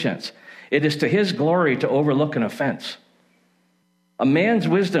him patience. It is to his glory to overlook an offense. A man's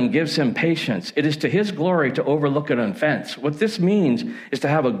wisdom gives him patience. It is to his glory to overlook an offense. What this means is to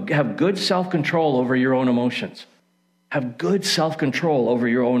have good self-control over your own emotions. Have good self-control over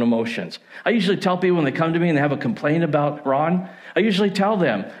your own emotions. I usually tell people when they come to me and they have a complaint about Ron, I usually tell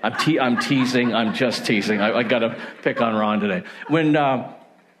them, I'm teasing, I'm just teasing. I got to pick on Ron today. When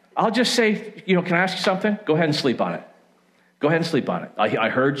I'll just say, can I ask you something? Go ahead and sleep on it. Go ahead and sleep on it. I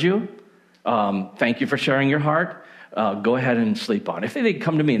heard you. Thank you for sharing your heart. Go ahead and sleep on it. If they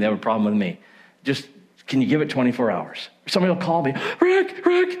come to me and they have a problem with me, just, can you give it 24 hours? Somebody will call me, Rick,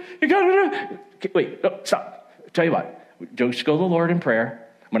 you got to, wait, no, stop. Tell you what, Just go to the Lord in prayer.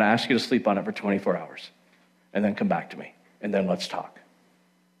 I'm going to ask you to sleep on it for 24 hours and then come back to me, and then let's talk.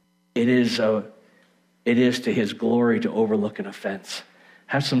 It is to his glory to overlook an offense.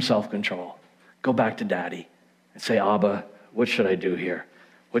 Have some self-control. Go back to Daddy and say, Abba, what should I do here?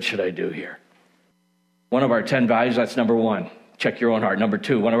 What should I do here? One of our 10 values, that's number 1. Check your own heart. Number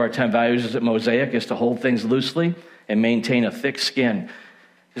 2, one of our 10 values at Mosaic is to hold things loosely and maintain a thick skin.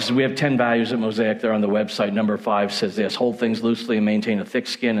 We have 10 values at Mosaic. They're on the website. Number 5 says this: hold things loosely and maintain a thick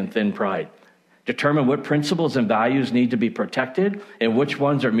skin and thin pride. Determine what principles and values need to be protected and which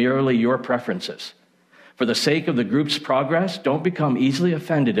ones are merely your preferences. For the sake of the group's progress, don't become easily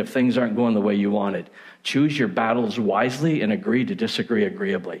offended if things aren't going the way you wanted. Choose your battles wisely and agree to disagree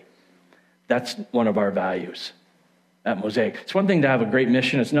agreeably. That's one of our values at Mosaic. It's one thing to have a great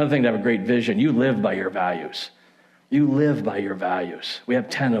mission. It's another thing to have a great vision. You live by your values. You live by your values. We have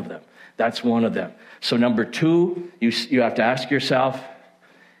 10 of them. That's one of them. So number 2, you have to ask yourself,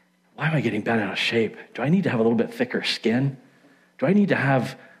 why am I getting bent out of shape? Do I need to have a little bit thicker skin? Do I need to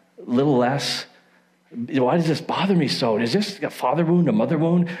have a little less? Why does this bother me so? Is this a father wound, a mother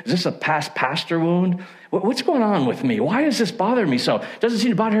wound? Is this a past pastor wound? What's going on with me? Why does this bother me so? It doesn't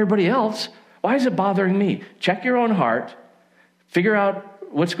seem to bother everybody else. Why is it bothering me? Check your own heart. Figure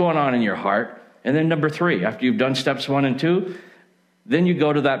out what's going on in your heart. And then number 3, after you've done steps 1 and 2, then you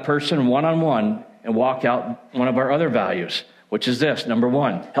go to that person one-on-one and walk out one of our other values, which is this. Number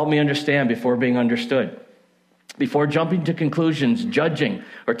 1, help me understand before being understood. Before jumping to conclusions, judging,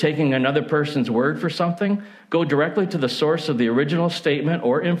 or taking another person's word for something, go directly to the source of the original statement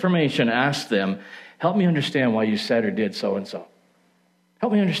or information. Ask them, help me understand why you said or did so-and-so.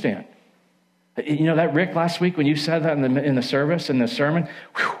 Help me understand. You know that, Rick, last week when you said that in the service, in the sermon,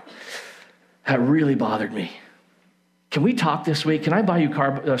 that really bothered me. Can we talk this week? Can I buy you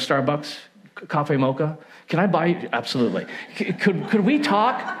Starbucks coffee mocha? Can I buy you? Absolutely. Could we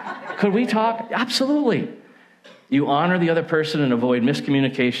talk? Could we talk? Absolutely. You honor the other person and avoid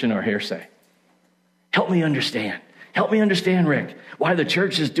miscommunication or hearsay. Help me understand. Help me understand, Rick, why the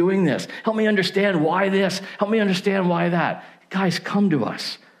church is doing this. Help me understand why this. Help me understand why that. Guys, come to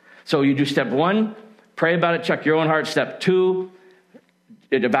us. So you do step 1, pray about it, check your own heart. Step 2,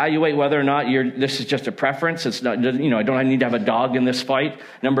 evaluate whether or not this is just a preference. It's not, I don't need to have a dog in this fight.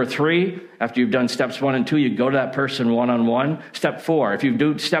 Number 3, after you've done steps 1 and 2, you go to that person one-on-one. Step 4, if you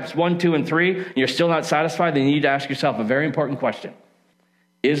do steps 1, 2, and 3, and you're still not satisfied, then you need to ask yourself a very important question.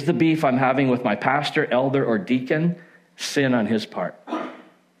 Is the beef I'm having with my pastor, elder, or deacon sin on his part?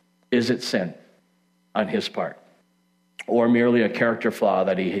 Is it sin on his part? Or merely a character flaw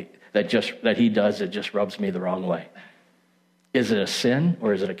that he does that just rubs me the wrong way? Is it a sin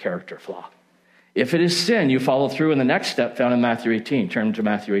or is it a character flaw? If it is sin, you follow through in the next step found in Matthew 18. Turn to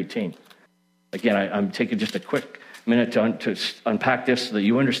Matthew 18. Again, I'm taking just a quick minute to unpack this so that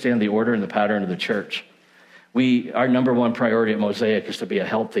you understand the order and the pattern of the church. Our number 1 priority at Mosaic is to be a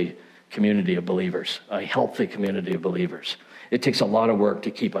healthy community of believers, a healthy community of believers. It takes a lot of work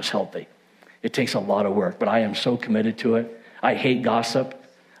to keep us healthy. It takes a lot of work, but I am so committed to it. I hate gossip.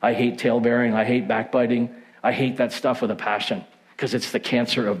 I hate tale-bearing. I hate backbiting. I hate that stuff with a passion because it's the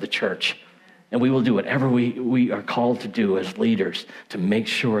cancer of the church. And we will do whatever we are called to do as leaders to make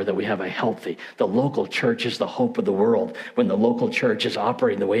sure that we have the local church is the hope of the world when the local church is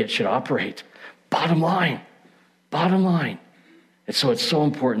operating the way it should operate. Bottom line. And so it's so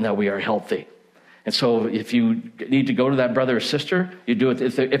important that we are healthy. And so if you need to go to that brother or sister, you do it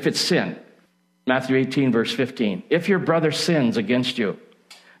if it's sin. Matthew 18, verse 15. If your brother sins against you,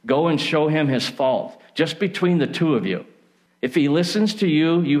 go and show him his fault, just between the two of you. If he listens to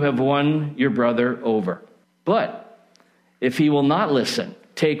you, you have won your brother over. But if he will not listen,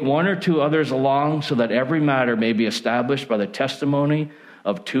 take 1 or 2 others along so that every matter may be established by the testimony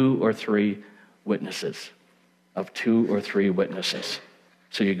of 2 or 3 witnesses. Of 2 or 3 witnesses.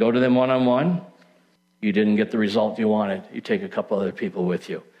 So you go to them one-on-one. You didn't get the result you wanted. You take a couple other people with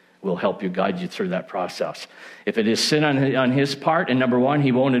you. We'll help you, guide you through that process. If it is sin on his part, and number 1,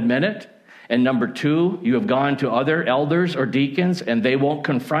 he won't admit it, and number 2, you have gone to other elders or deacons and they won't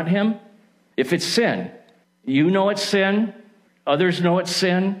confront him. If it's sin, you know it's sin, others know it's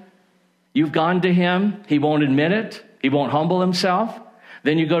sin, you've gone to him, he won't admit it, he won't humble himself.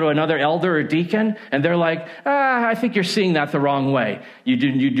 Then you go to another elder or deacon and they're like, I think you're seeing that the wrong way. You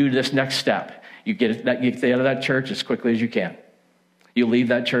do this next step. You get out of that church as quickly as you can. You leave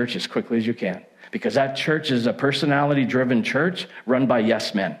that church as quickly as you can because that church is a personality-driven church run by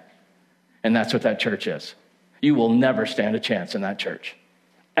yes men. And that's what that church is. You will never stand a chance in that church,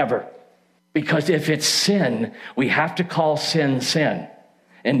 ever. Because if it's sin, we have to call sin, sin.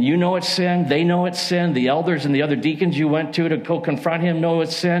 And you know it's sin. They know it's sin. The elders and the other deacons you went to go confront him know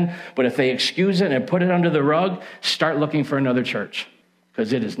it's sin. But if they excuse it and put it under the rug, start looking for another church,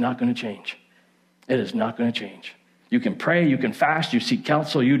 because it is not going to change. It is not going to change. You can pray, you can fast, you seek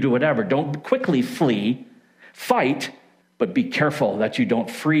counsel, you do whatever. Don't quickly flee. Fight, but be careful that you don't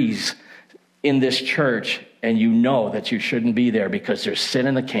freeze in this church and you know that you shouldn't be there because there's sin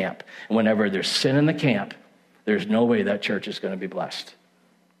in the camp. And whenever there's sin in the camp, there's no way that church is going to be blessed.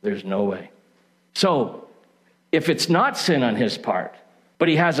 There's no way. So, if it's not sin on his part, but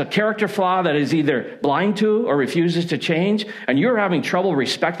he has a character flaw that is either blind to or refuses to change, and you're having trouble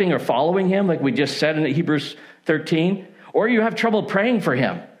respecting or following him, like we just said in Hebrews 13, or you have trouble praying for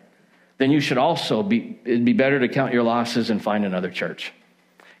him, then you should also it'd be better to count your losses and find another church.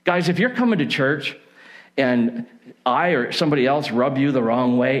 Guys, if you're coming to church and I or somebody else rub you the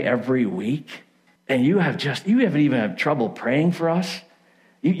wrong way every week, and you haven't even had trouble praying for us,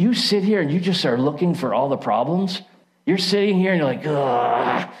 you sit here and you just are looking for all the problems. You're sitting here and you're like,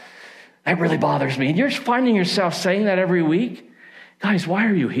 ugh, that really bothers me. And you're finding yourself saying that every week. Guys, why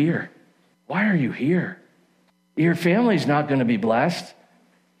are you here? Why are you here? Your family's not going to be blessed.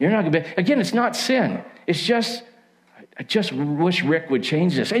 You're not going to be. Again, it's not sin. It's just, I just wish Rick would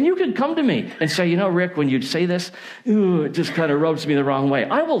change this. And you could come to me and say, Rick, when you say this, it just kind of rubs me the wrong way.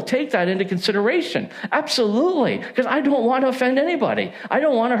 I will take that into consideration. Absolutely. Because I don't want to offend anybody. I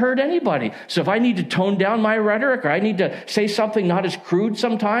don't want to hurt anybody. So if I need to tone down my rhetoric or I need to say something not as crude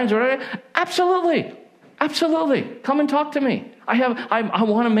sometimes, absolutely. Absolutely. Come and talk to me. I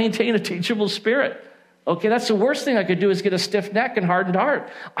want to maintain a teachable spirit. Okay, that's the worst thing I could do is get a stiff neck and hardened heart.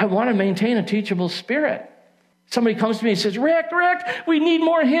 I want to maintain a teachable spirit. Somebody comes to me and says, Rick, we need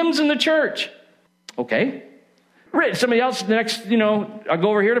more hymns in the church. Okay. Rick, somebody else next, I go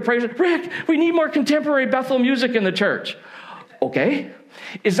over here to pray. Rick, we need more contemporary Bethel music in the church. Okay.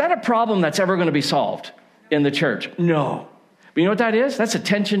 Is that a problem that's ever going to be solved in the church? No. But you know what that is? That's a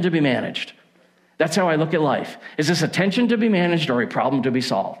tension to be managed. That's how I look at life. Is this a tension to be managed or a problem to be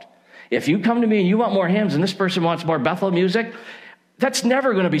solved? If you come to me and you want more hymns and this person wants more Bethel music, that's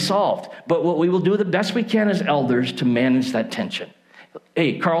never going to be solved. But what we will do the best we can as elders to manage that tension.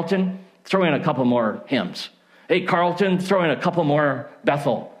 Hey, Carlton, throw in a couple more hymns. Hey, Carlton, throw in a couple more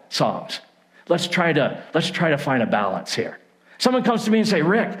Bethel songs. Let's try to find a balance here. Someone comes to me and say,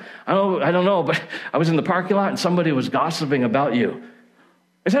 Rick, I don't know, but I was in the parking lot and somebody was gossiping about you.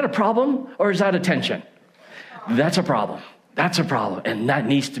 Is that a problem or is that a tension? That's a problem. That's a problem. And that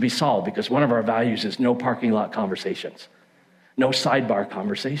needs to be solved because one of our values is no parking lot conversations. No sidebar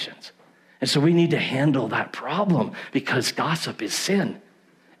conversations. And so we need to handle that problem because gossip is sin.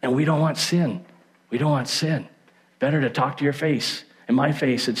 And we don't want sin. We don't want sin. Better to talk to your face, in my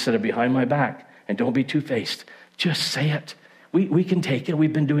face, instead of behind my back. And don't be two-faced. Just say it. We can take it.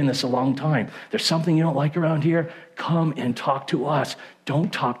 We've been doing this a long time. There's something you don't like around here, come and talk to us.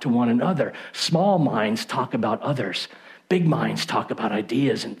 Don't talk to one another. Small minds talk about others. Big minds talk about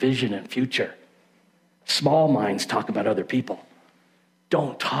ideas and vision and future. Small minds talk about other people.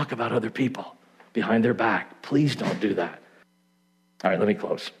 Don't talk about other people behind their back. Please don't do that. All right, let me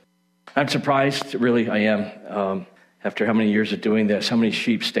close. I'm surprised, really, I am, after how many years of doing this, how many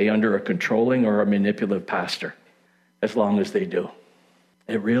sheep stay under a controlling or a manipulative pastor as long as they do.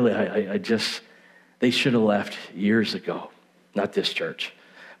 It really, they should have left years ago. Not this church,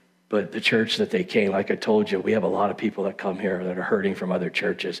 but the church that they came. Like I told you, we have a lot of people that come here that are hurting from other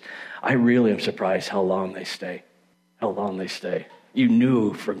churches. I really am surprised how long they stay. How long they stay. You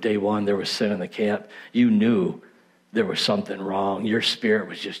knew from day one there was sin in the camp. You knew there was something wrong. Your spirit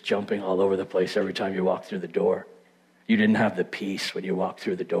was just jumping all over the place every time you walked through the door. You didn't have the peace when you walked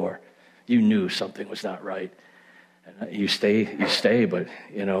through the door. You knew something was not right. And you stay, but,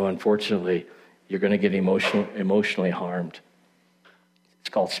 unfortunately, you're going to get emotionally harmed. It's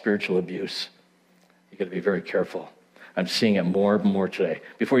called spiritual abuse. You got to be very careful. I'm seeing it more and more today.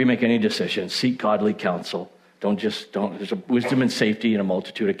 Before you make any decisions, seek godly counsel. There's a wisdom and safety in a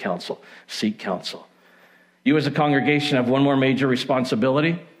multitude of counsel. Seek counsel. You as a congregation have one more major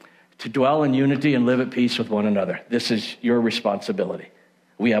responsibility: to dwell in unity and live at peace with one another. This is your responsibility.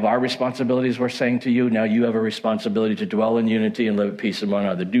 We have our responsibilities, we're saying to you. Now you have a responsibility to dwell in unity and live at peace with one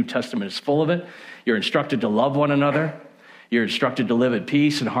another. The New Testament is full of it. You're instructed to love one another. You're instructed to live at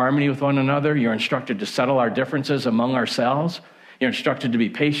peace and harmony with one another. You're instructed to settle our differences among ourselves. You're instructed to be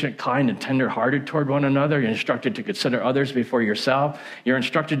patient, kind, and tender-hearted toward one another. You're instructed to consider others before yourself. You're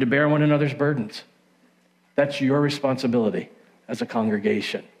instructed to bear one another's burdens. That's your responsibility as a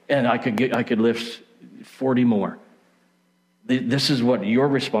congregation. And I could lift 40 more. This is what your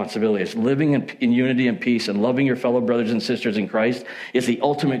responsibility is. Living in unity and peace and loving your fellow brothers and sisters in Christ is the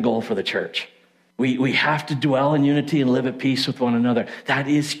ultimate goal for the church. We have to dwell in unity and live at peace with one another. That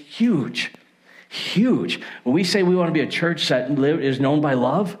is huge, huge. When we say we want to be a church that is known by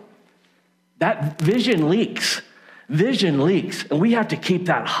love, that vision leaks. Vision leaks, and we have to keep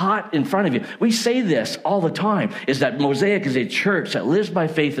that hot in front of you. We say this all the time, is that Mosaic is a church that lives by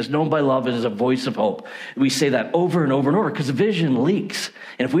faith, is known by love, and is a voice of hope. We say that over and over and over because the vision leaks.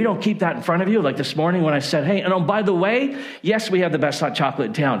 And if we don't keep that in front of you, like this morning when I said, hey, and oh, by the way, yes, we have the best hot chocolate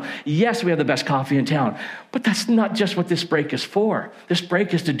in town. Yes, we have the best coffee in town. But that's not just what this break is for. This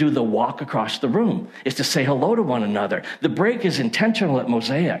break is to do the walk across the room, is to say hello to one another. The break is intentional at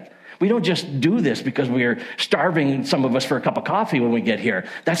Mosaic. We don't just do this because we are starving, some of us, for a cup of coffee when we get here.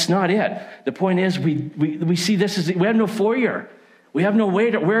 That's not it. The point is we see this as, we have no foyer. We have no way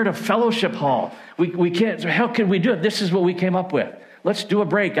to, we're at a fellowship hall. We can't, how can we do it? This is what we came up with. Let's do a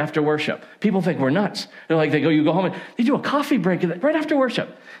break after worship. People think we're nuts. They're like, you go home and they do a coffee break right after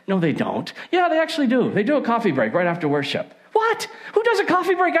worship. No, they don't. Yeah, they actually do. They do a coffee break right after worship. What? Who does a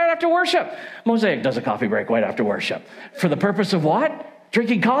coffee break right after worship? Mosaic does a coffee break right after worship. For the purpose of what?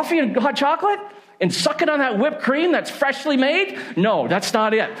 Drinking coffee and hot chocolate? And sucking on that whipped cream that's freshly made? No, that's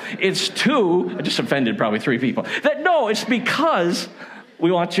not it. It's I just offended probably 3 people. It's because we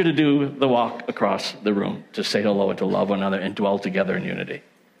want you to do the walk across the room, to say hello and to love one another and dwell together in unity.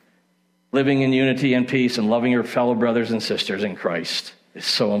 Living in unity and peace and loving your fellow brothers and sisters in Christ is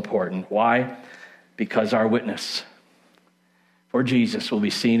so important. Why? Because our witness for Jesus will be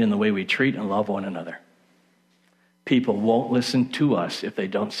seen in the way we treat and love one another. People won't listen to us if they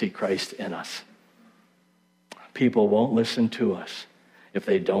don't see Christ in us. People won't listen to us if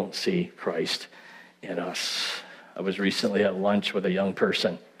they don't see Christ in us. I was recently at lunch with a young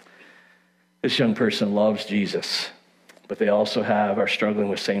person. This young person loves Jesus, but they also are struggling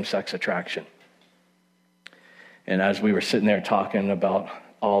with same-sex attraction. And as we were sitting there talking about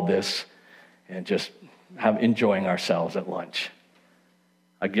all this and just enjoying ourselves at lunch,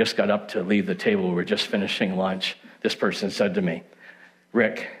 I just got up to leave the table. We were just finishing lunch. This person said to me,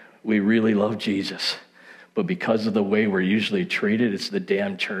 Rick, we really love Jesus, but because of the way we're usually treated, it's the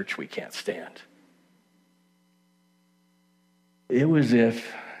damn church we can't stand. It was as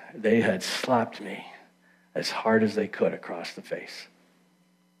if they had slapped me as hard as they could across the face.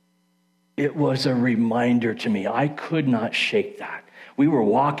 It was a reminder to me. I could not shake that. We were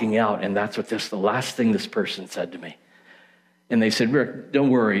walking out, and that's the last thing this person said to me. And they said, Rick, don't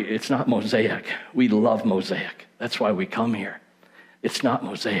worry, it's not Mosaic. We love Mosaic. That's why we come here. It's not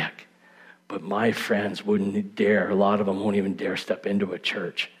Mosaic. But my friends wouldn't dare, a lot of them won't even dare step into a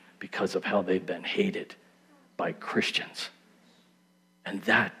church because of how they've been hated by Christians. And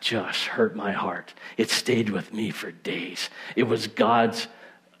that just hurt my heart. It stayed with me for days. It was God's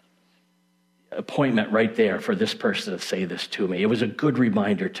appointment right there for this person to say this to me. It was a good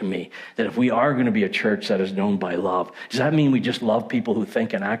reminder to me that if we are going to be a church that is known by love, does that mean we just love people who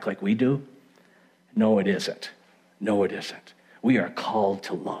think and act like we do? No, it isn't. No, it isn't. We are called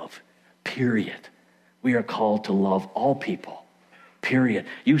to love, period. We are called to love all people, period.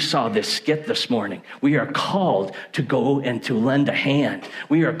 You saw this skit this morning. We are called to go and to lend a hand.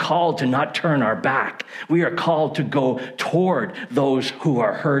 We are called to not turn our back. We are called to go toward those who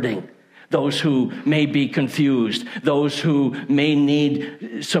are hurting, those who may be confused, those who may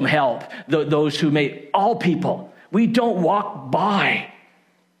need some help, those who all people. We don't walk by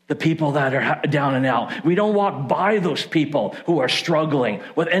the people that are down and out. We don't walk by those people who are struggling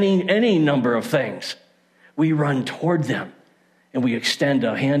with any number of things. We run toward them and we extend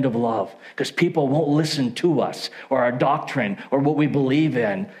a hand of love because people won't listen to us or our doctrine or what we believe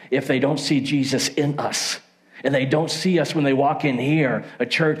in if they don't see Jesus in us. And they don't see us when they walk in here, a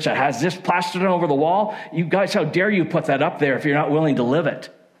church that has this plastered over the wall. You guys, how dare you put that up there if you're not willing to live it?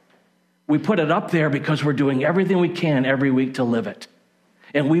 We put it up there because we're doing everything we can every week to live it.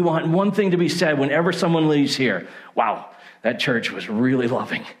 And we want one thing to be said whenever someone leaves here. Wow, that church was really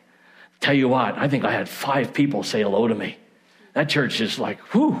loving. Tell you what, I think I had 5 people say hello to me. That church is like,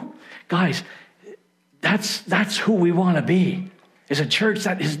 whew. Guys, that's who we want to be. Is a church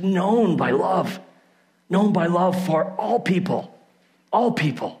that is known by love. Known by love for all people. All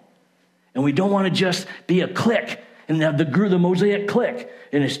people. And we don't want to just be a clique and have the Mosaic clique.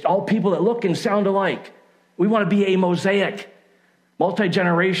 And it's all people that look and sound alike. We want to be a Mosaic.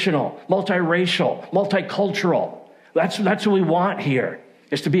 Multi-generational, multiracial, multicultural. That's what we want here,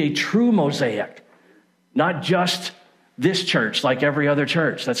 is to be a true Mosaic. Not just this church like every other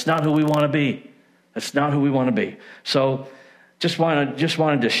church. That's not who we want to be. That's not who we want to be. So just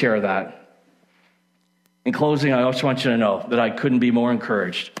wanted to share that. In closing, I also want you to know that I couldn't be more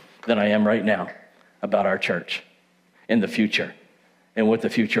encouraged than I am right now about our church in the future and what the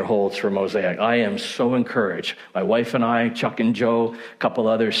future holds for Mosaic. I am so encouraged. My wife and I, Chuck and Joe, a couple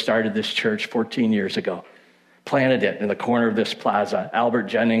others, started this church 14 years ago. Planted it in the corner of this plaza. Albert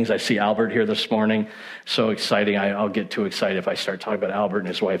Jennings, I see Albert here this morning. So exciting. I'll get too excited if I start talking about Albert and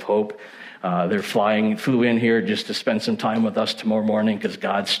his wife, Hope. They're flew in here just to spend some time with us tomorrow morning because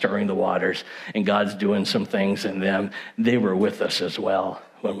God's stirring the waters and God's doing some things in them. They were with us as well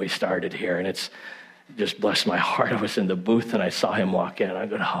when we started here, and it's just blessed my heart. I was in the booth and I saw him walk in. I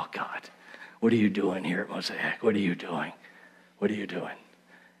go, oh God, what are you doing here at Mosaic? What are you doing? What are you doing?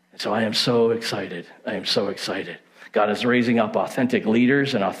 And so I am so excited. I am so excited. God is raising up authentic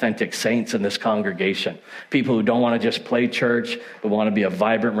leaders and authentic saints in this congregation. People who don't want to just play church, but want to be a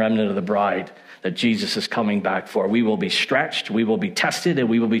vibrant remnant of the bride that Jesus is coming back for. We will be stretched, we will be tested, and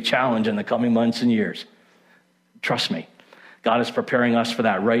we will be challenged in the coming months and years. Trust me. God is preparing us for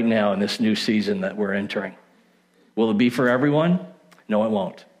that right now in this new season that we're entering. Will it be for everyone? No, it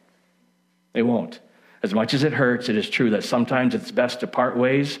won't. It won't. As much as it hurts, it is true that sometimes it's best to part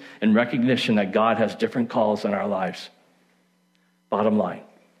ways in recognition that God has different calls in our lives. Bottom line.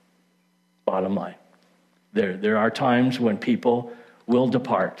 Bottom line. There are times when people will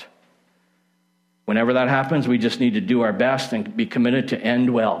depart. Whenever that happens, we just need to do our best and be committed to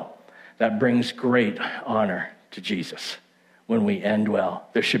end well. That brings great honor to Jesus. When we end well,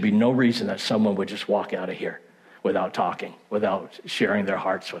 there should be no reason that someone would just walk out of here without talking, without sharing their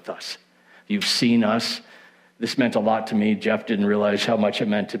hearts with us. You've seen us. This meant a lot to me. Jeff didn't realize how much it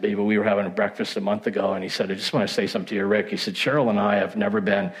meant to me, but we were having a breakfast a month ago, and he said, I just want to say something to you, Rick. He said, Cheryl and I have never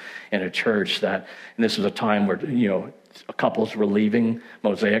been in a church that, and this was a time where, couples were leaving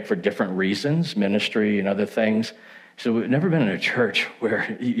Mosaic for different reasons, ministry and other things. So we've never been in a church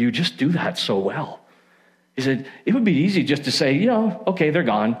where you just do that so well. He said, it would be easy just to say, okay, they're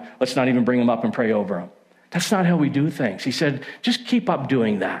gone. Let's not even bring them up and pray over them. That's not how we do things. He said, just keep up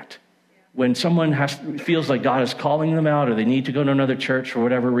doing that. When someone feels like God is calling them out or they need to go to another church for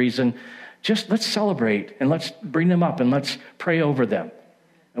whatever reason, just let's celebrate and let's bring them up and let's pray over them.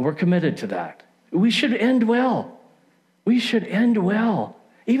 And we're committed to that. We should end well. We should end well.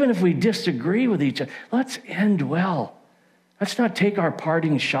 Even if we disagree with each other, let's end well. Let's not take our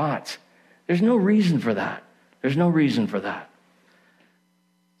parting shots. There's no reason for that. There's no reason for that.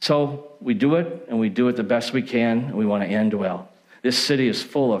 So we do it, and we do it the best we can, and we want to end well. This city is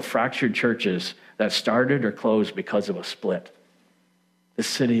full of fractured churches that started or closed because of a split. This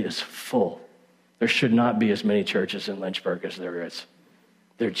city is full. There should not be as many churches in Lynchburg as there is.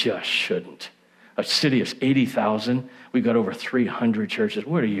 There just shouldn't. A city of 80,000, we've got over 300 churches.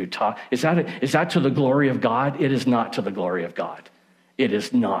 What are you talking? Is that to the glory of God? It is not to the glory of God. It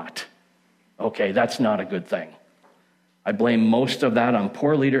is not. Okay, that's not a good thing. I blame most of that on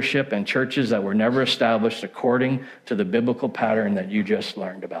poor leadership and churches that were never established according to the biblical pattern that you just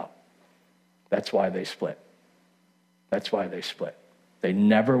learned about. That's why they split. That's why they split. They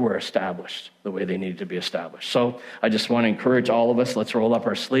never were established the way they needed to be established. So I just want to encourage all of us, let's roll up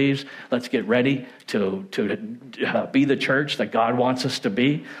our sleeves. Let's get ready to be the church that God wants us to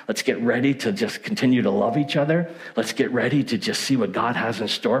be. Let's get ready to just continue to love each other. Let's get ready to just see what God has in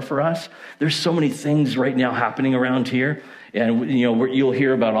store for us. There's so many things right now happening around here, and you'll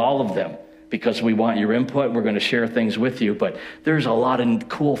hear about all of them. Because we want your input, we're going to share things with you. But there's a lot of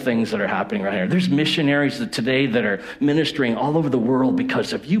cool things that are happening right here. There's missionaries today that are ministering all over the world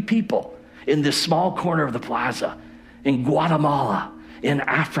because of you people in this small corner of the plaza, in Guatemala, in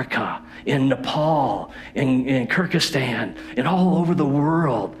Africa, in Nepal, in Kyrgyzstan, and all over the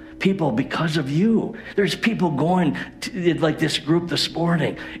world. People, because of you. There's people going to, like this group this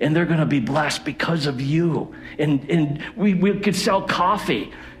morning, and they're going to be blessed because of you. And we could sell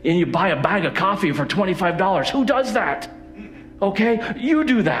coffee, and you buy a bag of coffee for $25. Who does that? Okay? You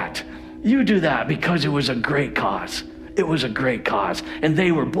do that. You do that because it was a great cause. It was a great cause. And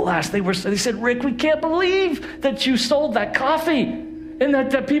they were blessed. They said, Rick, we can't believe that you sold that coffee. And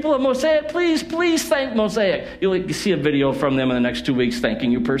that people at Mosaic, please thank Mosaic. You'll see a video from them in the next 2 weeks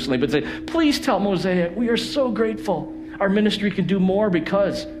thanking you personally. But say, please tell Mosaic, we are so grateful. Our ministry can do more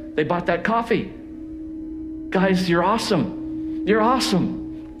because they bought that coffee. Guys, you're awesome. You're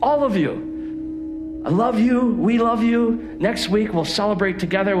awesome. All of you. I love you. We love you. Next week, we'll celebrate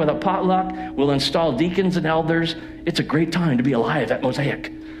together with a potluck. We'll install deacons and elders. It's a great time to be alive at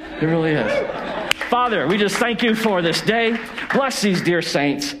Mosaic. It really is. Father, we just thank you for this day. Bless these dear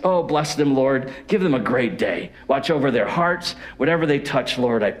saints. Oh, bless them, Lord. Give them a great day. Watch over their hearts. Whatever they touch,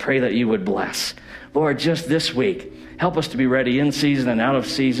 Lord, I pray that you would bless. Lord, just this week, help us to be ready in season and out of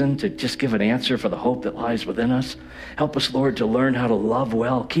season to just give an answer for the hope that lies within us. Help us, Lord, to learn how to love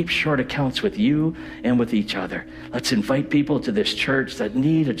well, keep short accounts with you and with each other. Let's invite people to this church that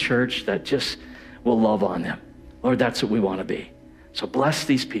need a church that just will love on them. Lord, that's what we want to be. So bless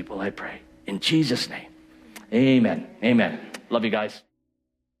these people, I pray. In Jesus' name, amen. Amen. Love you guys.